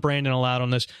only one Brandon allowed on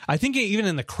this. I think even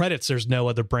in the credits, there's no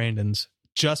other Brandons,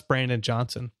 just Brandon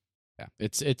Johnson. Yeah,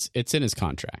 it's in his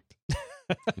contract.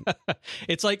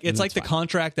 It's like the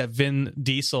contract that Vin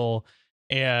Diesel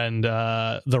and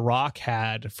The Rock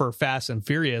had for Fast and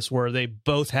Furious, where they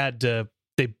both had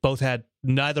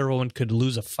neither one could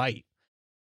lose a fight.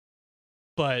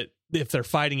 But if they're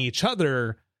fighting each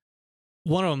other,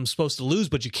 one of them's supposed to lose,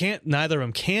 but neither of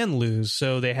them can lose.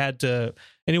 So they had to,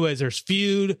 anyways, there's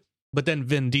feud, but then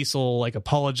Vin Diesel like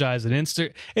apologized and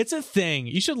it's a thing.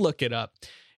 You should look it up.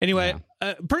 Anyway,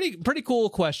 pretty cool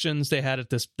questions they had at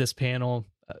this panel.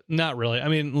 Not really. I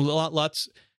mean, lots.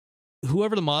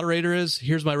 Whoever the moderator is,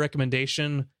 here's my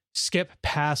recommendation: skip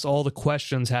past all the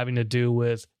questions having to do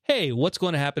with, hey, what's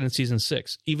going to happen in season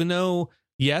 6? Even though,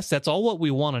 yes, that's all what we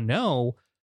want to know.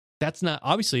 That's not,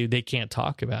 obviously they can't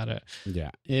talk about it. Yeah,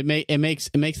 it makes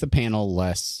the panel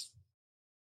less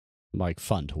like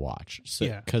fun to watch. So,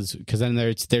 because then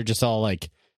they're just all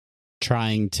like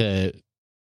trying to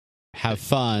have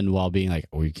fun while being like,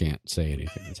 we can't say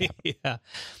anything. Yeah.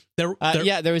 There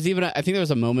was even I think there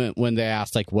was a moment when they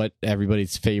asked like what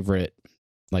everybody's favorite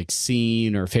like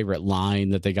scene or favorite line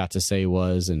that they got to say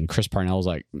was, and Chris Parnell was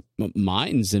like,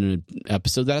 mine's in an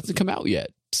episode that hasn't come out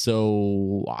yet,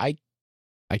 so I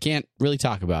can't really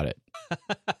talk about it.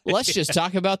 Let's just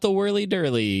talk about the Whirly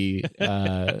Durly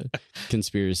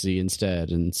conspiracy instead.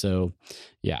 And so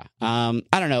I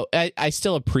don't know, I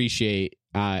still appreciate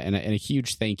and a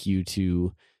huge thank you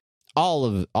to all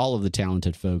of the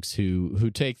talented folks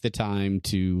who take the time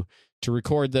to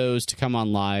record those, to come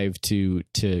on live, to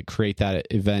create that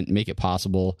event, make it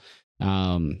possible.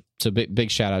 So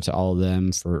big shout out to all of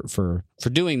them for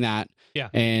doing that. Yeah.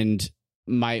 And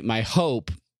my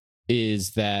hope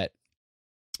is that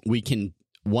we can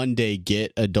one day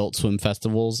get Adult Swim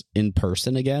festivals in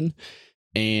person again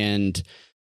and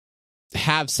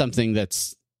have something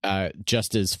that's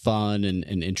just as fun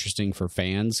and interesting for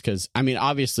fans. Because I mean,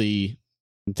 obviously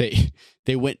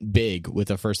they went big with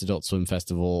the first Adult Swim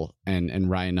festival and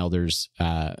Ryan Elder's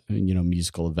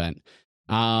musical event,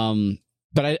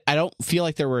 but I don't feel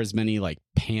like there were as many like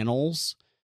panels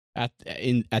at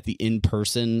the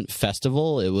in-person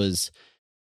festival. It was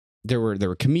there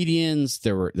were comedians,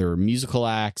 there were musical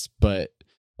acts, but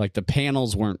like the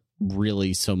panels weren't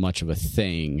really so much of a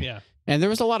thing. Yeah. And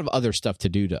there was a lot of other stuff to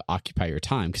do to occupy your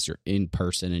time because you're in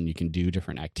person and you can do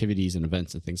different activities and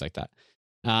events and things like that.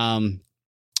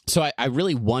 So I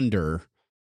really wonder,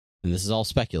 and this is all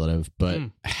speculative, but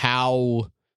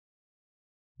how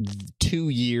 2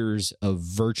 years of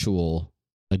virtual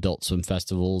Adult Swim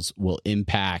festivals will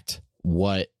impact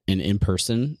what an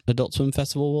in-person Adult Swim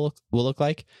festival will look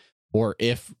like, or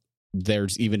if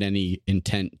there's even any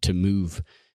intent to move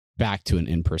back to an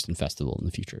in-person festival in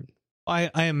the future.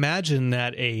 I imagine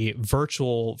that a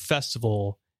virtual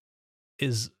festival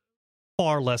is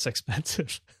far less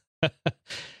expensive.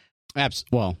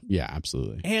 Well, yeah,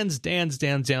 absolutely. Hands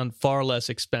down, far less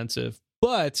expensive,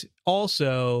 but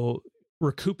also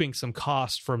recouping some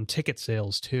cost from ticket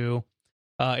sales too.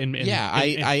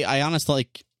 I honestly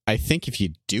I think if you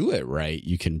do it right,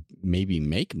 you can maybe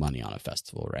make money on a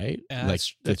festival, right? Yeah,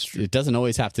 that's true. It doesn't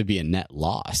always have to be a net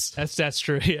loss. That's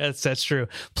true. Yes, that's true.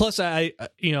 Plus,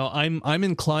 I'm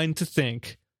inclined to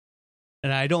think,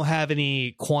 and I don't have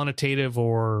any quantitative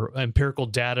or empirical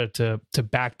data to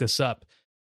back this up,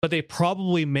 but they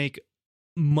probably make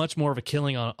much more of a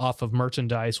killing off of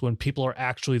merchandise when people are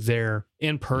actually there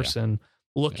in person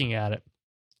looking at it.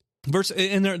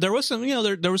 And there was some,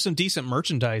 there was some decent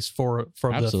merchandise for the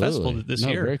festival this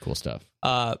year. Very cool stuff.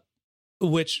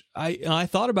 Which I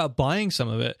thought about buying some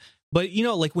of it, but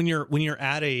like when you're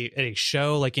at a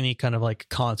show, like any kind of like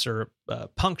concert,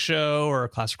 punk show or a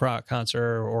classic rock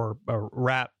concert or a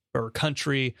rap or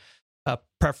country,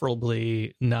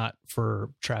 preferably not for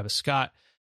Travis Scott,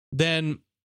 then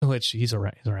Which he's a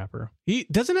rapper.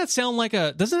 Doesn't that sound like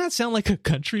a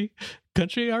country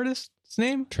artist's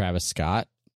name? Travis Scott.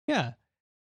 Yeah,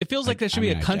 it feels like that should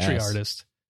be a country artist,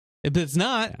 but it's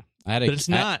not. Yeah. It's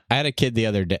not. I had a kid the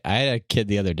other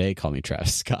day call me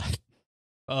Travis Scott.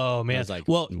 Oh man! I was like,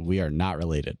 well, we are not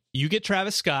related. You get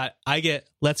Travis Scott. I get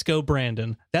Let's Go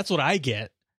Brandon. That's what I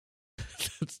get.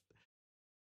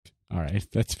 All right,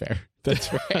 that's fair. That's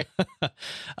fair.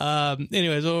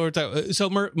 Anyways, what we're talking. So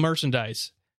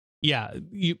merchandise. Yeah,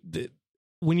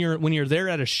 when you're there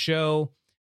at a show,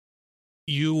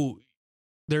 I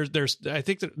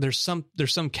think that there's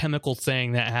some chemical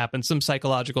thing that happens, some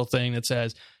psychological thing that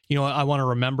says, you know, I want to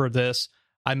remember this.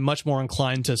 I'm much more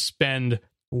inclined to spend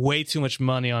way too much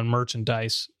money on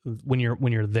merchandise when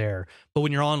you're there. But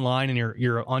when you're online and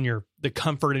you're on the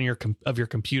comfort in of your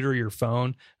computer, your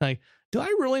phone, like, do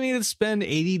I really need to spend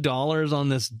 $80 on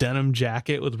this denim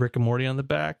jacket with Rick and Morty on the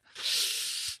back?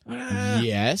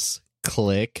 Yes.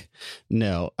 Click.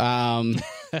 No. I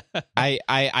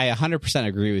 100%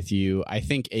 agree with you. I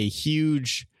think a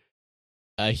huge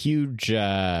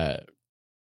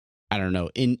I don't know,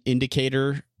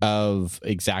 indicator of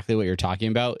exactly what you're talking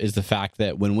about is the fact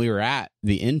that when we were at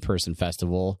the in-person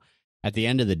festival, at the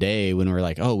end of the day, when we were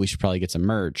like, oh, we should probably get some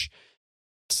merch,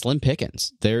 slim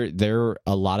pickings. There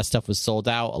a lot of stuff was sold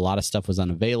out. A lot of stuff was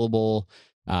unavailable.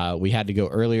 We had to go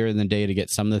earlier in the day to get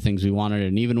some of the things we wanted.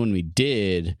 And even when we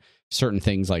did, certain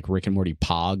things like Rick and Morty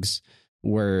Pogs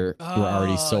were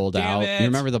already sold out. You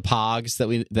remember the Pogs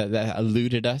that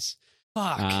eluded us?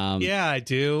 Fuck. Yeah, I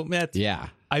do. Yeah.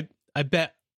 I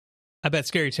bet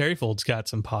Scary Terryfold's got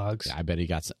some Pogs. Yeah, I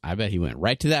bet he went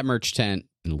right to that merch tent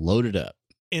and loaded up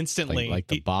instantly, like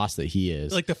the boss that he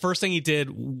is. Like the first thing he did,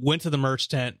 went to the merch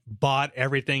tent, bought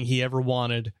everything he ever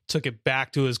wanted, took it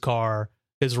back to his car,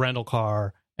 his rental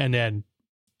car, and then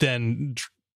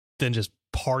just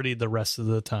partied the rest of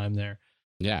the time there.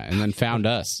 Yeah, and then found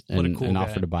us and guy.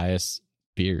 offered to buy us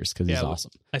beers because he's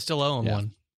awesome. I still owe him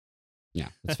one. Yeah,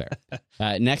 that's fair.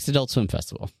 Next Adult Swim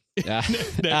Festival. But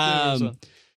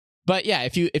yeah,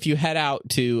 if you head out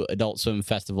to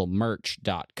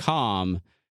AdultSwimFestivalMerch.com,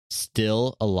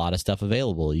 still a lot of stuff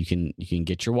available. You can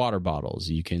get your water bottles.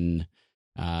 You can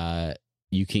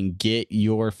get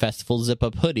your festival zip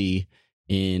up hoodie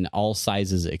in all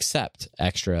sizes except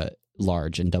extra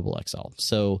large and double XL.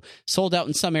 So sold out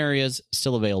in some areas,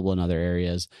 still available in other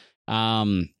areas.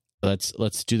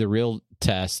 Let's do the real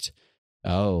test.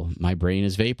 Oh, my brain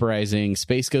is vaporizing.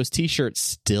 Space Ghost t-shirt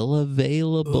still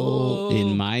available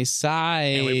in my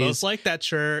size. And we both like that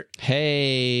shirt.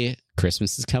 Hey,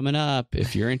 Christmas is coming up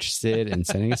if you're interested in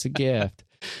sending us a gift.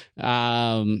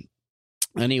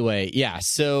 Anyway, yeah,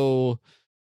 so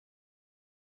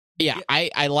yeah,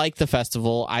 I like the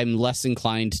festival. I'm less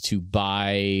inclined to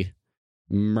buy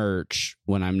merch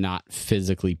when I'm not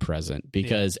physically present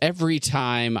because every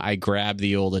time I grab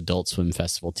the old Adult Swim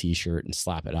Festival t-shirt and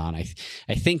slap it on, I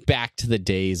think back to the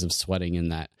days of sweating in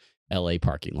that LA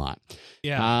parking lot.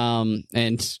 Yeah.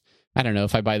 And I don't know,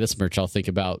 if I buy this merch, I'll think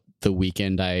about the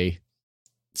weekend I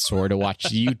swore to watch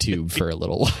YouTube for a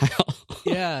little while.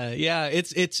 Yeah.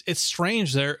 It's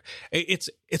strange there.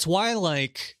 It's why,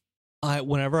 like,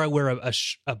 whenever I wear a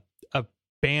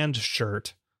band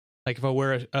shirt, like if I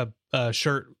wear a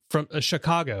shirt from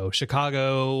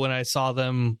Chicago, when I saw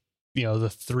them, you know, the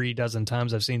 3 dozen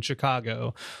times I've seen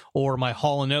Chicago, or my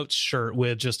Hall & Oates shirt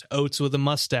with just Oates with a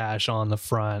mustache on the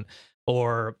front,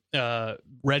 or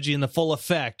Reggie in the Full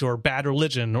Effect, or Bad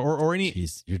Religion, or any.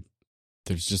 Jeez,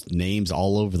 there's just names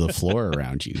all over the floor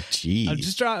around you.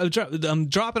 Jeez, I'm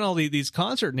dropping all these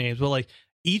concert names, but like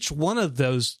each one of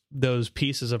those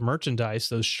pieces of merchandise,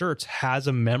 those shirts, has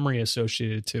a memory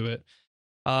associated to it.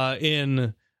 I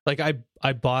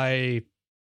buy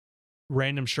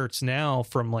random shirts now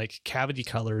from like Cavity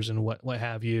Colors and what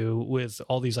have you, with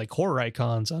all these like horror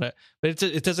icons on it, but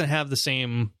it doesn't have the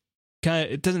same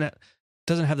it doesn't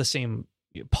have the same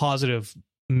positive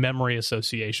memory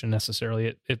association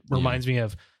necessarily. It reminds me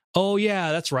of, oh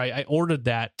yeah, that's right, I ordered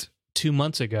that 2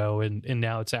 months ago and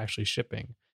now it's actually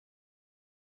shipping.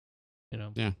 You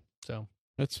know, yeah. So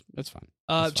that's fine.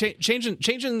 Changing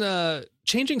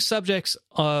subjects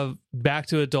back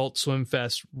to Adult Swim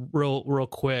Fest real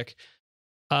quick.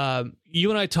 You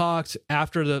and I talked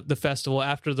after the festival,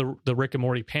 after the Rick and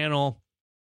Morty panel.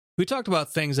 We talked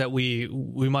about things that we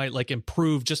might like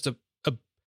improve just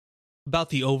about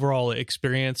the overall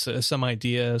experience, some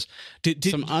ideas.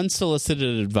 Some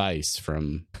unsolicited advice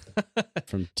from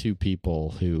two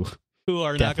people who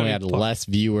are definitely had less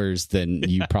viewers than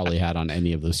you probably had on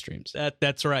any of those streams.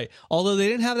 That's right. Although they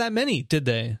didn't have that many, did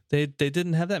they? They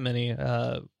didn't have that many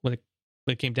when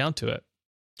it came down to it.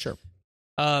 Sure.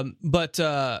 But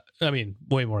I mean,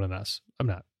 way more than us. I'm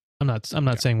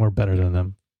not saying we're better than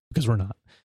them, because we're not.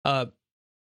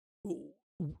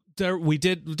 There we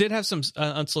did have some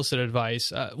unsolicited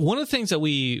advice. One of the things that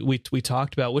we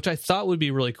talked about, which I thought would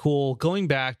be really cool, going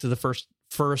back to the first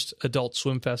Adult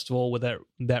Swim Festival with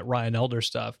that Ryan Elder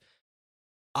stuff.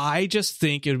 I just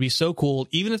think it would be so cool,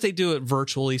 even if they do it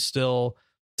virtually still,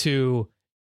 the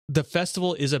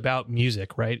festival is about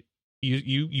music, right?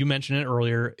 You mentioned it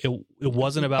earlier. It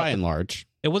wasn't about, by and large,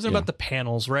 it wasn't about the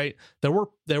panels, right? There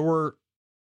were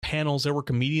panels, there were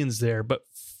comedians there, but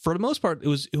for the most part, it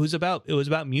was about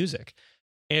music,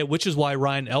 and which is why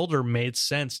Ryan Elder made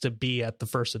sense to be at the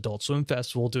first Adult Swim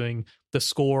Festival doing the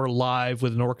score live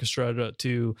with an orchestra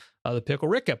to the Pickle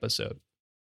Rick episode.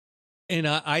 And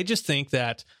I just think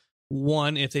that,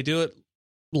 one, if they do it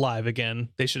live again,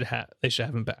 they should have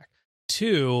him back.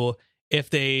 Two, if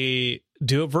they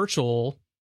do it virtual,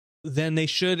 then they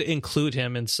should include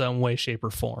him in some way, shape,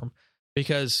 or form.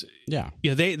 Because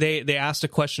they asked a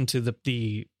question to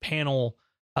the panel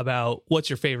about what's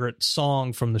your favorite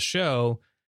song from the show,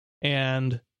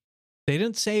 and they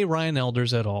didn't say Ryan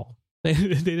Elder's at all. They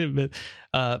didn't.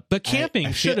 But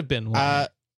Camping should have been one.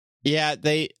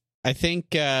 I think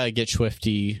Get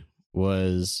Swifty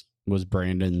was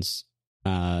Brandon's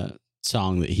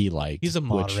song that he liked. He's a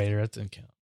moderator. That didn't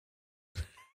count.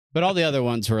 But all the other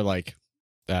ones were like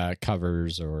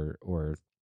covers or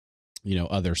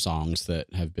other songs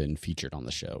that have been featured on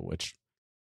the show, which,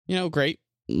 great.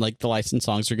 Like the licensed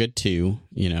songs are good too,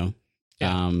 Yeah.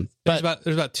 But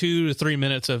there's about 2 to 3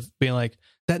 minutes of being like,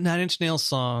 that 9 Inch Nails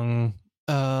song.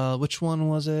 Which one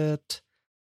was it?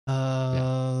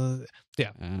 Hurt.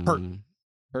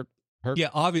 Yeah,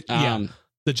 obviously.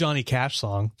 The Johnny Cash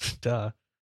song. Duh.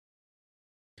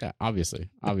 Yeah, obviously.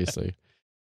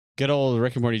 Good old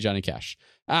Rick and Morty Johnny Cash.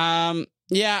 I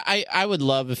would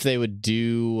love if they would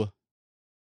do.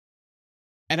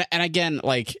 And again,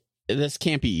 like, this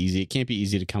can't be easy. It can't be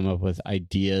easy to come up with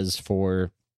ideas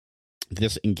for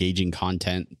this engaging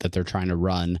content that they're trying to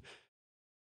run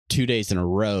 2 days in a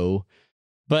row.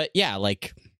 But yeah,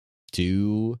 like,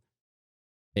 do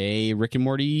a Rick and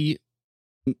Morty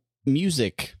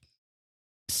music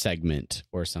segment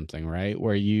or something, right?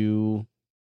 Where you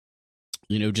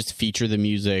just feature the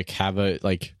music, have a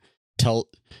like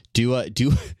do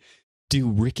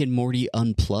Rick and Morty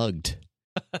Unplugged.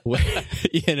 Where,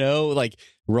 like,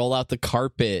 roll out the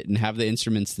carpet and have the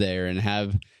instruments there and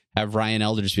have Ryan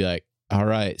Elder just be like, all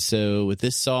right, so with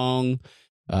this song,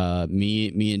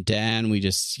 me and Dan, we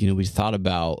just we thought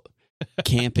about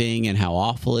camping and how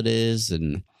awful it is,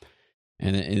 and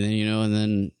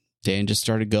then Dan just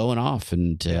started going off,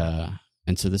 and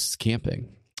so this is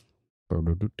camping.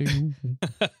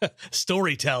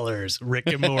 Storytellers, Rick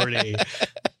and Morty.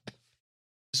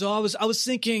 So I was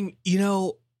thinking,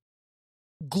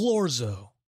 Glorzo.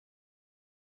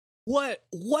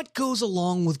 What goes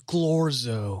along with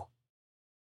Glorzo?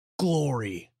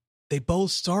 Glory. They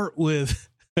both start with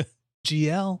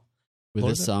GL. With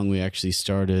this song, we actually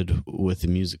started with the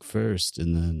music first,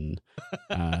 and then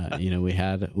we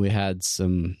had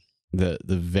some the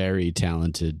very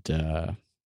talented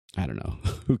I don't know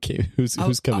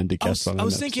who's coming to guest on. I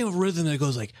was thinking of a rhythm that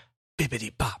goes like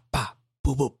bippity bop bop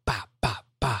boo boo bop bop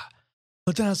bop,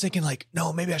 but then I was thinking like,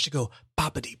 no, maybe I should go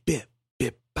boppity bip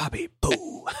bip boppy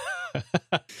boo.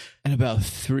 And about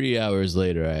 3 hours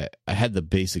later, I had the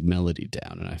basic melody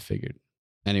down, and I figured,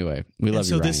 anyway, we love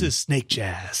you, Ryan. So this is snake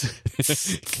jazz.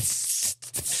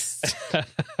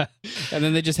 And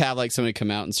then they just have like somebody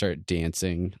come out and start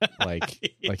dancing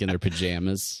like in their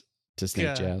pajamas to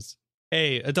snake jazz.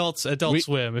 Hey, Adult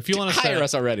Swim, if you want to hire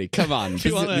us already, come on.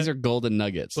 These are golden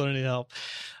nuggets. Want any help?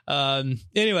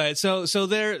 Anyway, so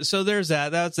there's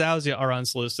that. That was our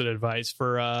unsolicited advice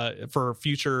for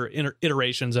future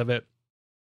iterations of it.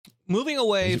 Moving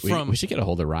away from, we should get a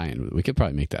hold of Ryan. We could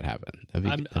probably make that happen.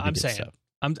 I'm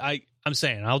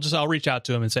saying I'll reach out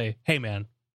to him and say, hey man,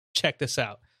 check this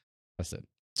out. That's it.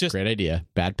 Just great idea.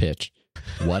 Bad pitch.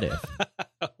 What if?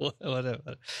 What if?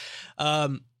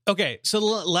 Okay, so the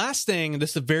last thing, this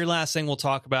is the very last thing we'll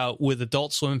talk about with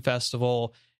Adult Swim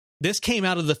Festival. This came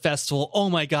out of the festival.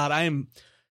 Oh my God, I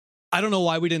don't know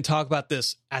why we didn't talk about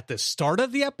this at the start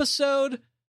of the episode,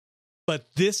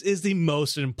 but this is the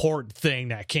most important thing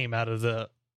that came out of the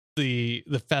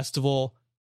festival.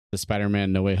 The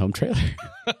Spider-Man No Way Home trailer.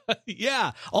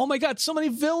 Yeah. Oh my God, so many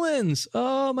villains.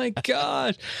 Oh my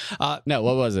gosh. No,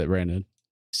 what was it, Brandon?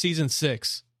 Season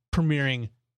 6 premiering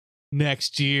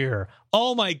next year.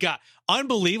 Oh my God.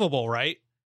 Unbelievable, right?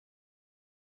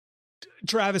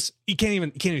 Travis, he can't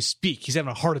even speak. He's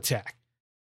having a heart attack.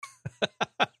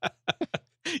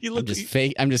 You look.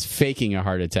 I'm just faking a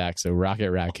heart attack so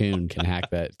Rocket Raccoon can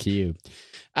hack that cube.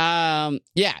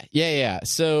 Yeah.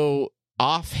 So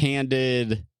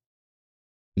offhanded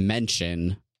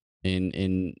mention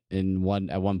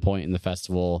at one point in the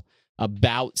festival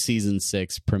about season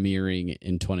 6 premiering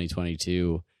in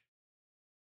 2022.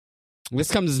 This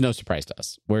comes as no surprise to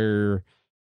us. We're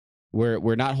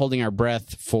not holding our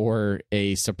breath for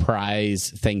a surprise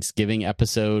Thanksgiving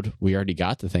episode. We already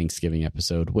got the Thanksgiving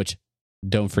episode, which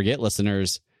don't forget,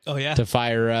 listeners, Oh yeah. to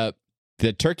fire up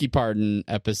the Turkey Pardon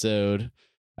episode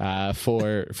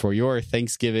for your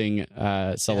Thanksgiving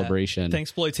celebration.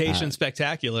 Thanksploitation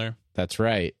spectacular. That's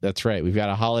right. We've got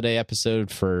a holiday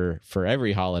episode for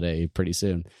every holiday pretty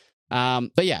soon.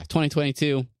 But yeah,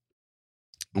 2022.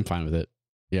 I'm fine with it.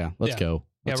 Yeah, let's go.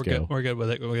 Yeah, Let's we're go. good. We're good with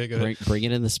it. We're good. Bring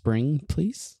it in the spring,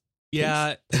 please.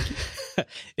 Yeah,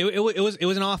 it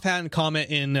was an offhand comment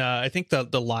in I think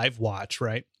the live watch,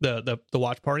 right? The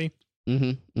watch party.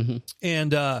 Mm-hmm.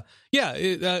 And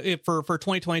for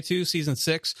 2022 season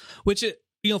 6, which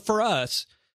for us,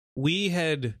 we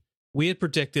had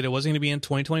predicted it wasn't going to be in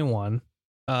 2021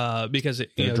 because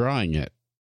They're drawing it.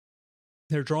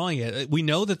 They're drawing it. We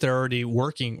know that they're already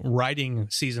writing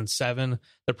season 7.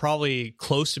 They're probably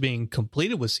close to being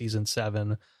completed with season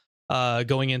 7.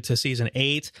 Going into season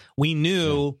 8, we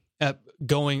knew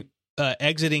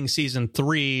exiting season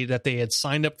 3 that they had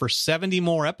signed up for 70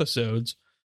 more episodes.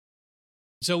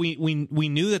 So we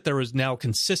knew that there was now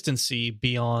consistency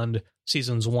beyond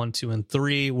seasons 1, 2, and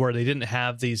 3, where they didn't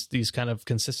have these kind of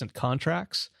consistent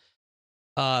contracts.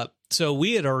 So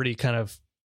we had already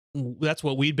that's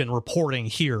what we'd been reporting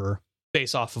here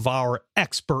based off of our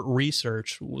expert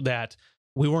research, that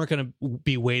we weren't going to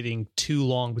be waiting too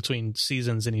long between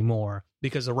seasons anymore,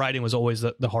 because the writing was always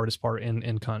the hardest part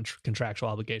in contractual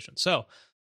obligations. So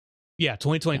yeah,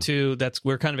 2022,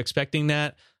 we're kind of expecting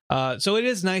that. So it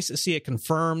is nice to see it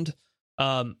confirmed.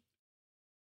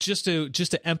 Just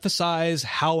to emphasize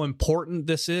how important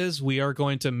this is, we are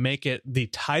going to make it the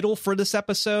title for this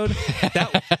episode.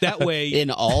 That way, in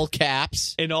all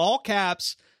caps,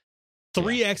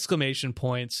 3 exclamation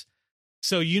points.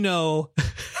 So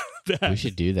that we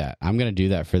should do that. I'm going to do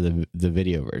that for the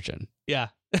video version. Yeah.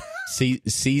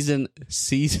 Season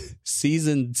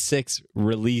 6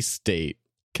 release date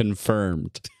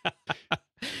confirmed.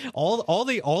 all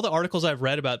the articles I've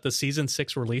read about the season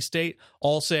 6 release date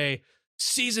all say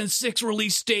season 6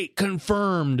 release date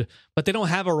confirmed, but they don't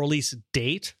have a release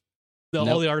date.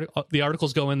 All the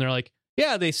articles go in, they're like,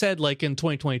 yeah, they said like in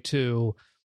 2022,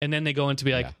 and then they go into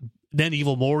be like, then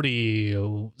Evil Morty,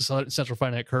 Central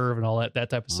Finite Curve, and all that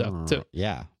type of stuff. So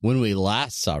yeah, when we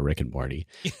last saw Rick and Morty.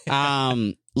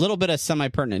 Little bit of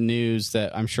semi-pertinent news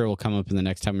that I'm sure will come up in the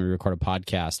next time we record a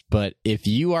podcast. But if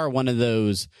you are one of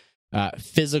those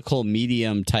physical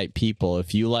medium type people,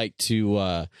 if you like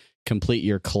to complete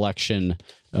your collection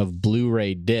of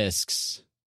Blu-ray discs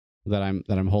that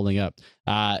I'm holding up,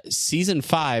 season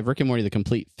 5, Rick and Morty, the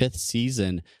complete 5th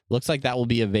season, looks like that will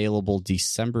be available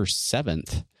December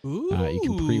 7th. You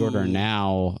can pre-order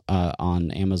now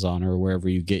on Amazon or wherever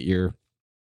you get your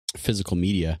physical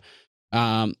media.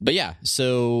 But yeah,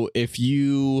 so if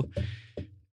you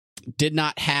did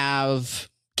not have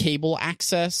cable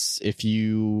access, if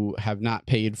you have not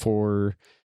paid for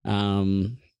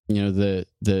the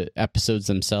episodes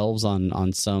themselves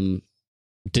on some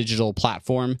digital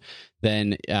platform,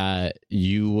 then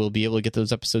you will be able to get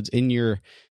those episodes in your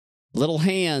little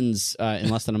hands in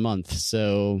less than a month.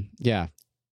 So yeah,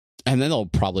 and then they'll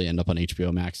probably end up on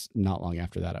HBO Max not long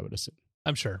after that, I would assume.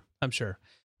 I'm sure.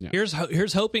 Yeah.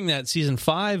 Here's hoping that season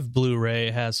 5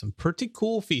 Blu-ray has some pretty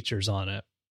cool features on it.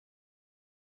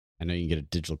 I know you can get a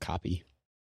digital copy.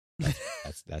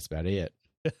 That's about it.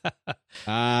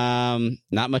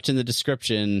 Not much in the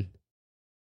description,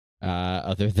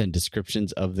 other than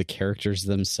descriptions of the characters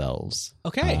themselves.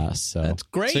 Okay, so that's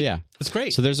great. So yeah, that's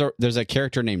great. So there's a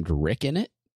character named Rick in it.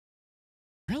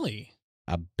 Really?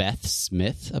 Beth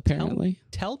Smith, apparently.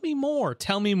 Tell me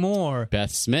more.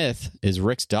 Beth Smith is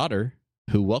Rick's daughter,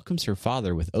 who welcomes her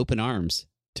father with open arms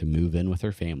to move in with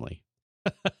her family.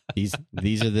 These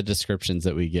are the descriptions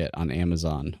that we get on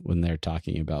Amazon when they're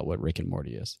talking about what Rick and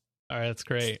Morty is. All right, that's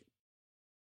great.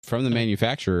 From the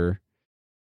manufacturer,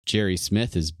 Jerry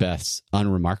Smith is Beth's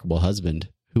unremarkable husband,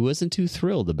 who wasn't too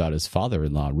thrilled about his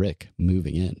father-in-law Rick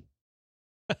moving in.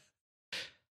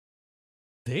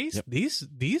 These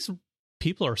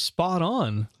people are spot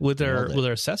on with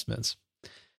their assessments.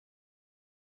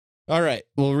 All right,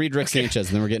 we'll read Rick Sanchez,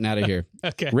 and then we're getting out of here.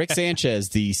 Okay. Rick Sanchez,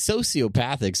 the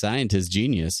sociopathic scientist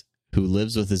genius who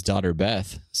lives with his daughter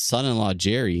Beth, son-in-law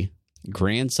Jerry,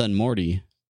 grandson Morty,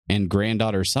 and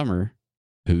granddaughter Summer,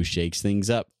 who shakes things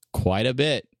up quite a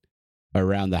bit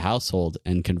around the household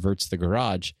and converts the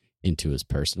garage into his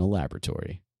personal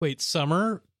laboratory. Wait,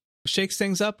 Summer shakes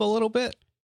things up a little bit?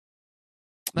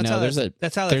 That's No, how there's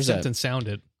that's how that sentence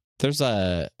sounded. There's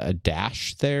a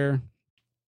dash there.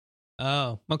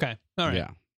 Oh, okay. All right.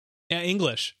 Yeah,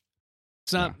 English.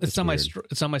 It's not. Yeah, it's not weird.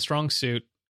 it's not my strong suit.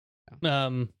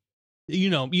 You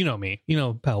know me. You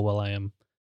know how well I am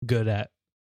good at.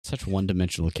 Such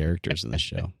one-dimensional characters in this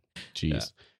show. Jeez. Yeah.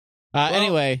 Well,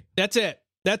 anyway, that's it.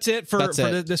 That's it for this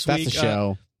week. That's the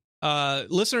show.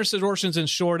 Listener distortions and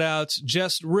short outs.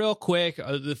 Just real quick,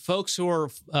 the folks who are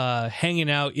hanging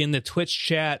out in the Twitch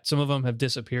chat, some of them have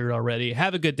disappeared already.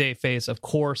 Have a good day, Face, of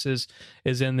course, is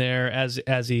in there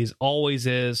as he's always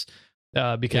is.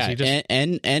 Because he just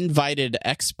invited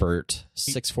expert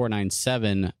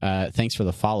 6497. Thanks for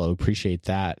the follow. Appreciate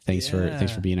that. Thanks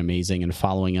for being amazing and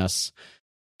following us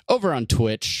over on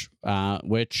Twitch.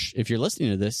 Which, if you're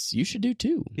listening to this, you should do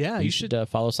too. Yeah, you should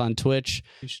follow us on Twitch.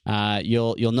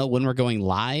 You'll know when we're going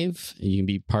live. You can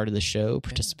be part of the show,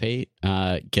 participate,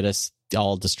 get us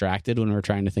all distracted when we're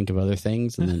trying to think of other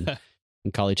things, and then.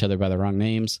 And call each other by the wrong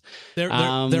names. There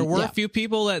were a few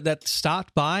people that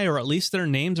stopped by, or at least their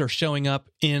names are showing up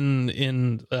in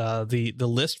the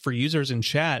list for users in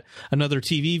chat. Another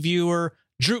TV viewer,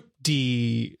 Droop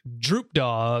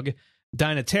Dog,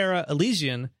 Dynaterra,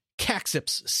 Elysian,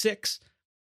 Caxips6,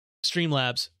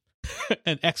 Streamlabs,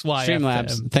 and XY.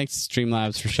 Streamlabs. Thanks,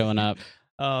 Streamlabs, for showing up.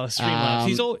 Oh,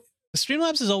 Streamlabs.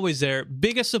 Streamlabs is always there.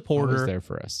 Biggest supporter. Always there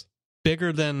for us.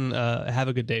 Bigger than Have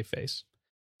a Good Day Face.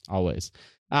 Always.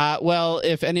 Well,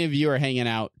 if any of you are hanging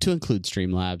out, to include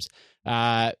Streamlabs,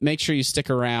 make sure you stick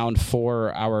around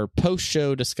for our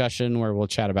post-show discussion where we'll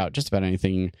chat about just about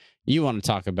anything you want to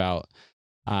talk about,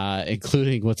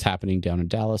 including what's happening down in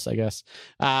Dallas, I guess.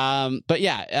 But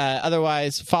yeah,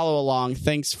 otherwise, follow along.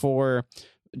 Thanks for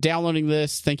downloading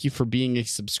this. Thank you for being a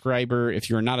subscriber. If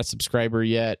you're not a subscriber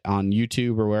yet on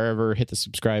YouTube or wherever, hit the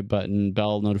subscribe button,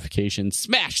 bell notification,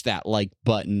 smash that like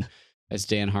button, as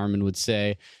Dan Harmon would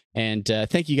say. And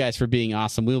thank you guys for being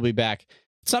awesome. We'll be back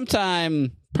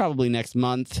sometime probably next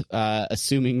month,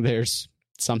 assuming there's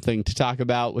something to talk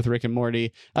about with Rick and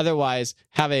Morty. Otherwise,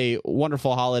 have a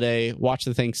wonderful holiday. Watch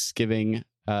the Thanksgiving...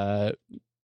 what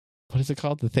is it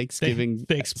called? The Thanksgiving...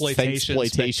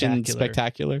 Thanksploitation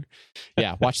Spectacular.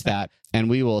 Yeah, watch that. And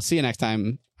we will see you next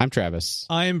time. I'm Travis.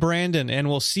 I'm Brandon, and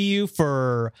we'll see you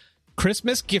for...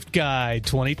 Christmas Gift Guide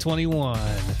 2021.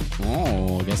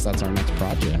 Oh, I guess that's our next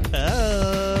project.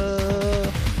 Oh.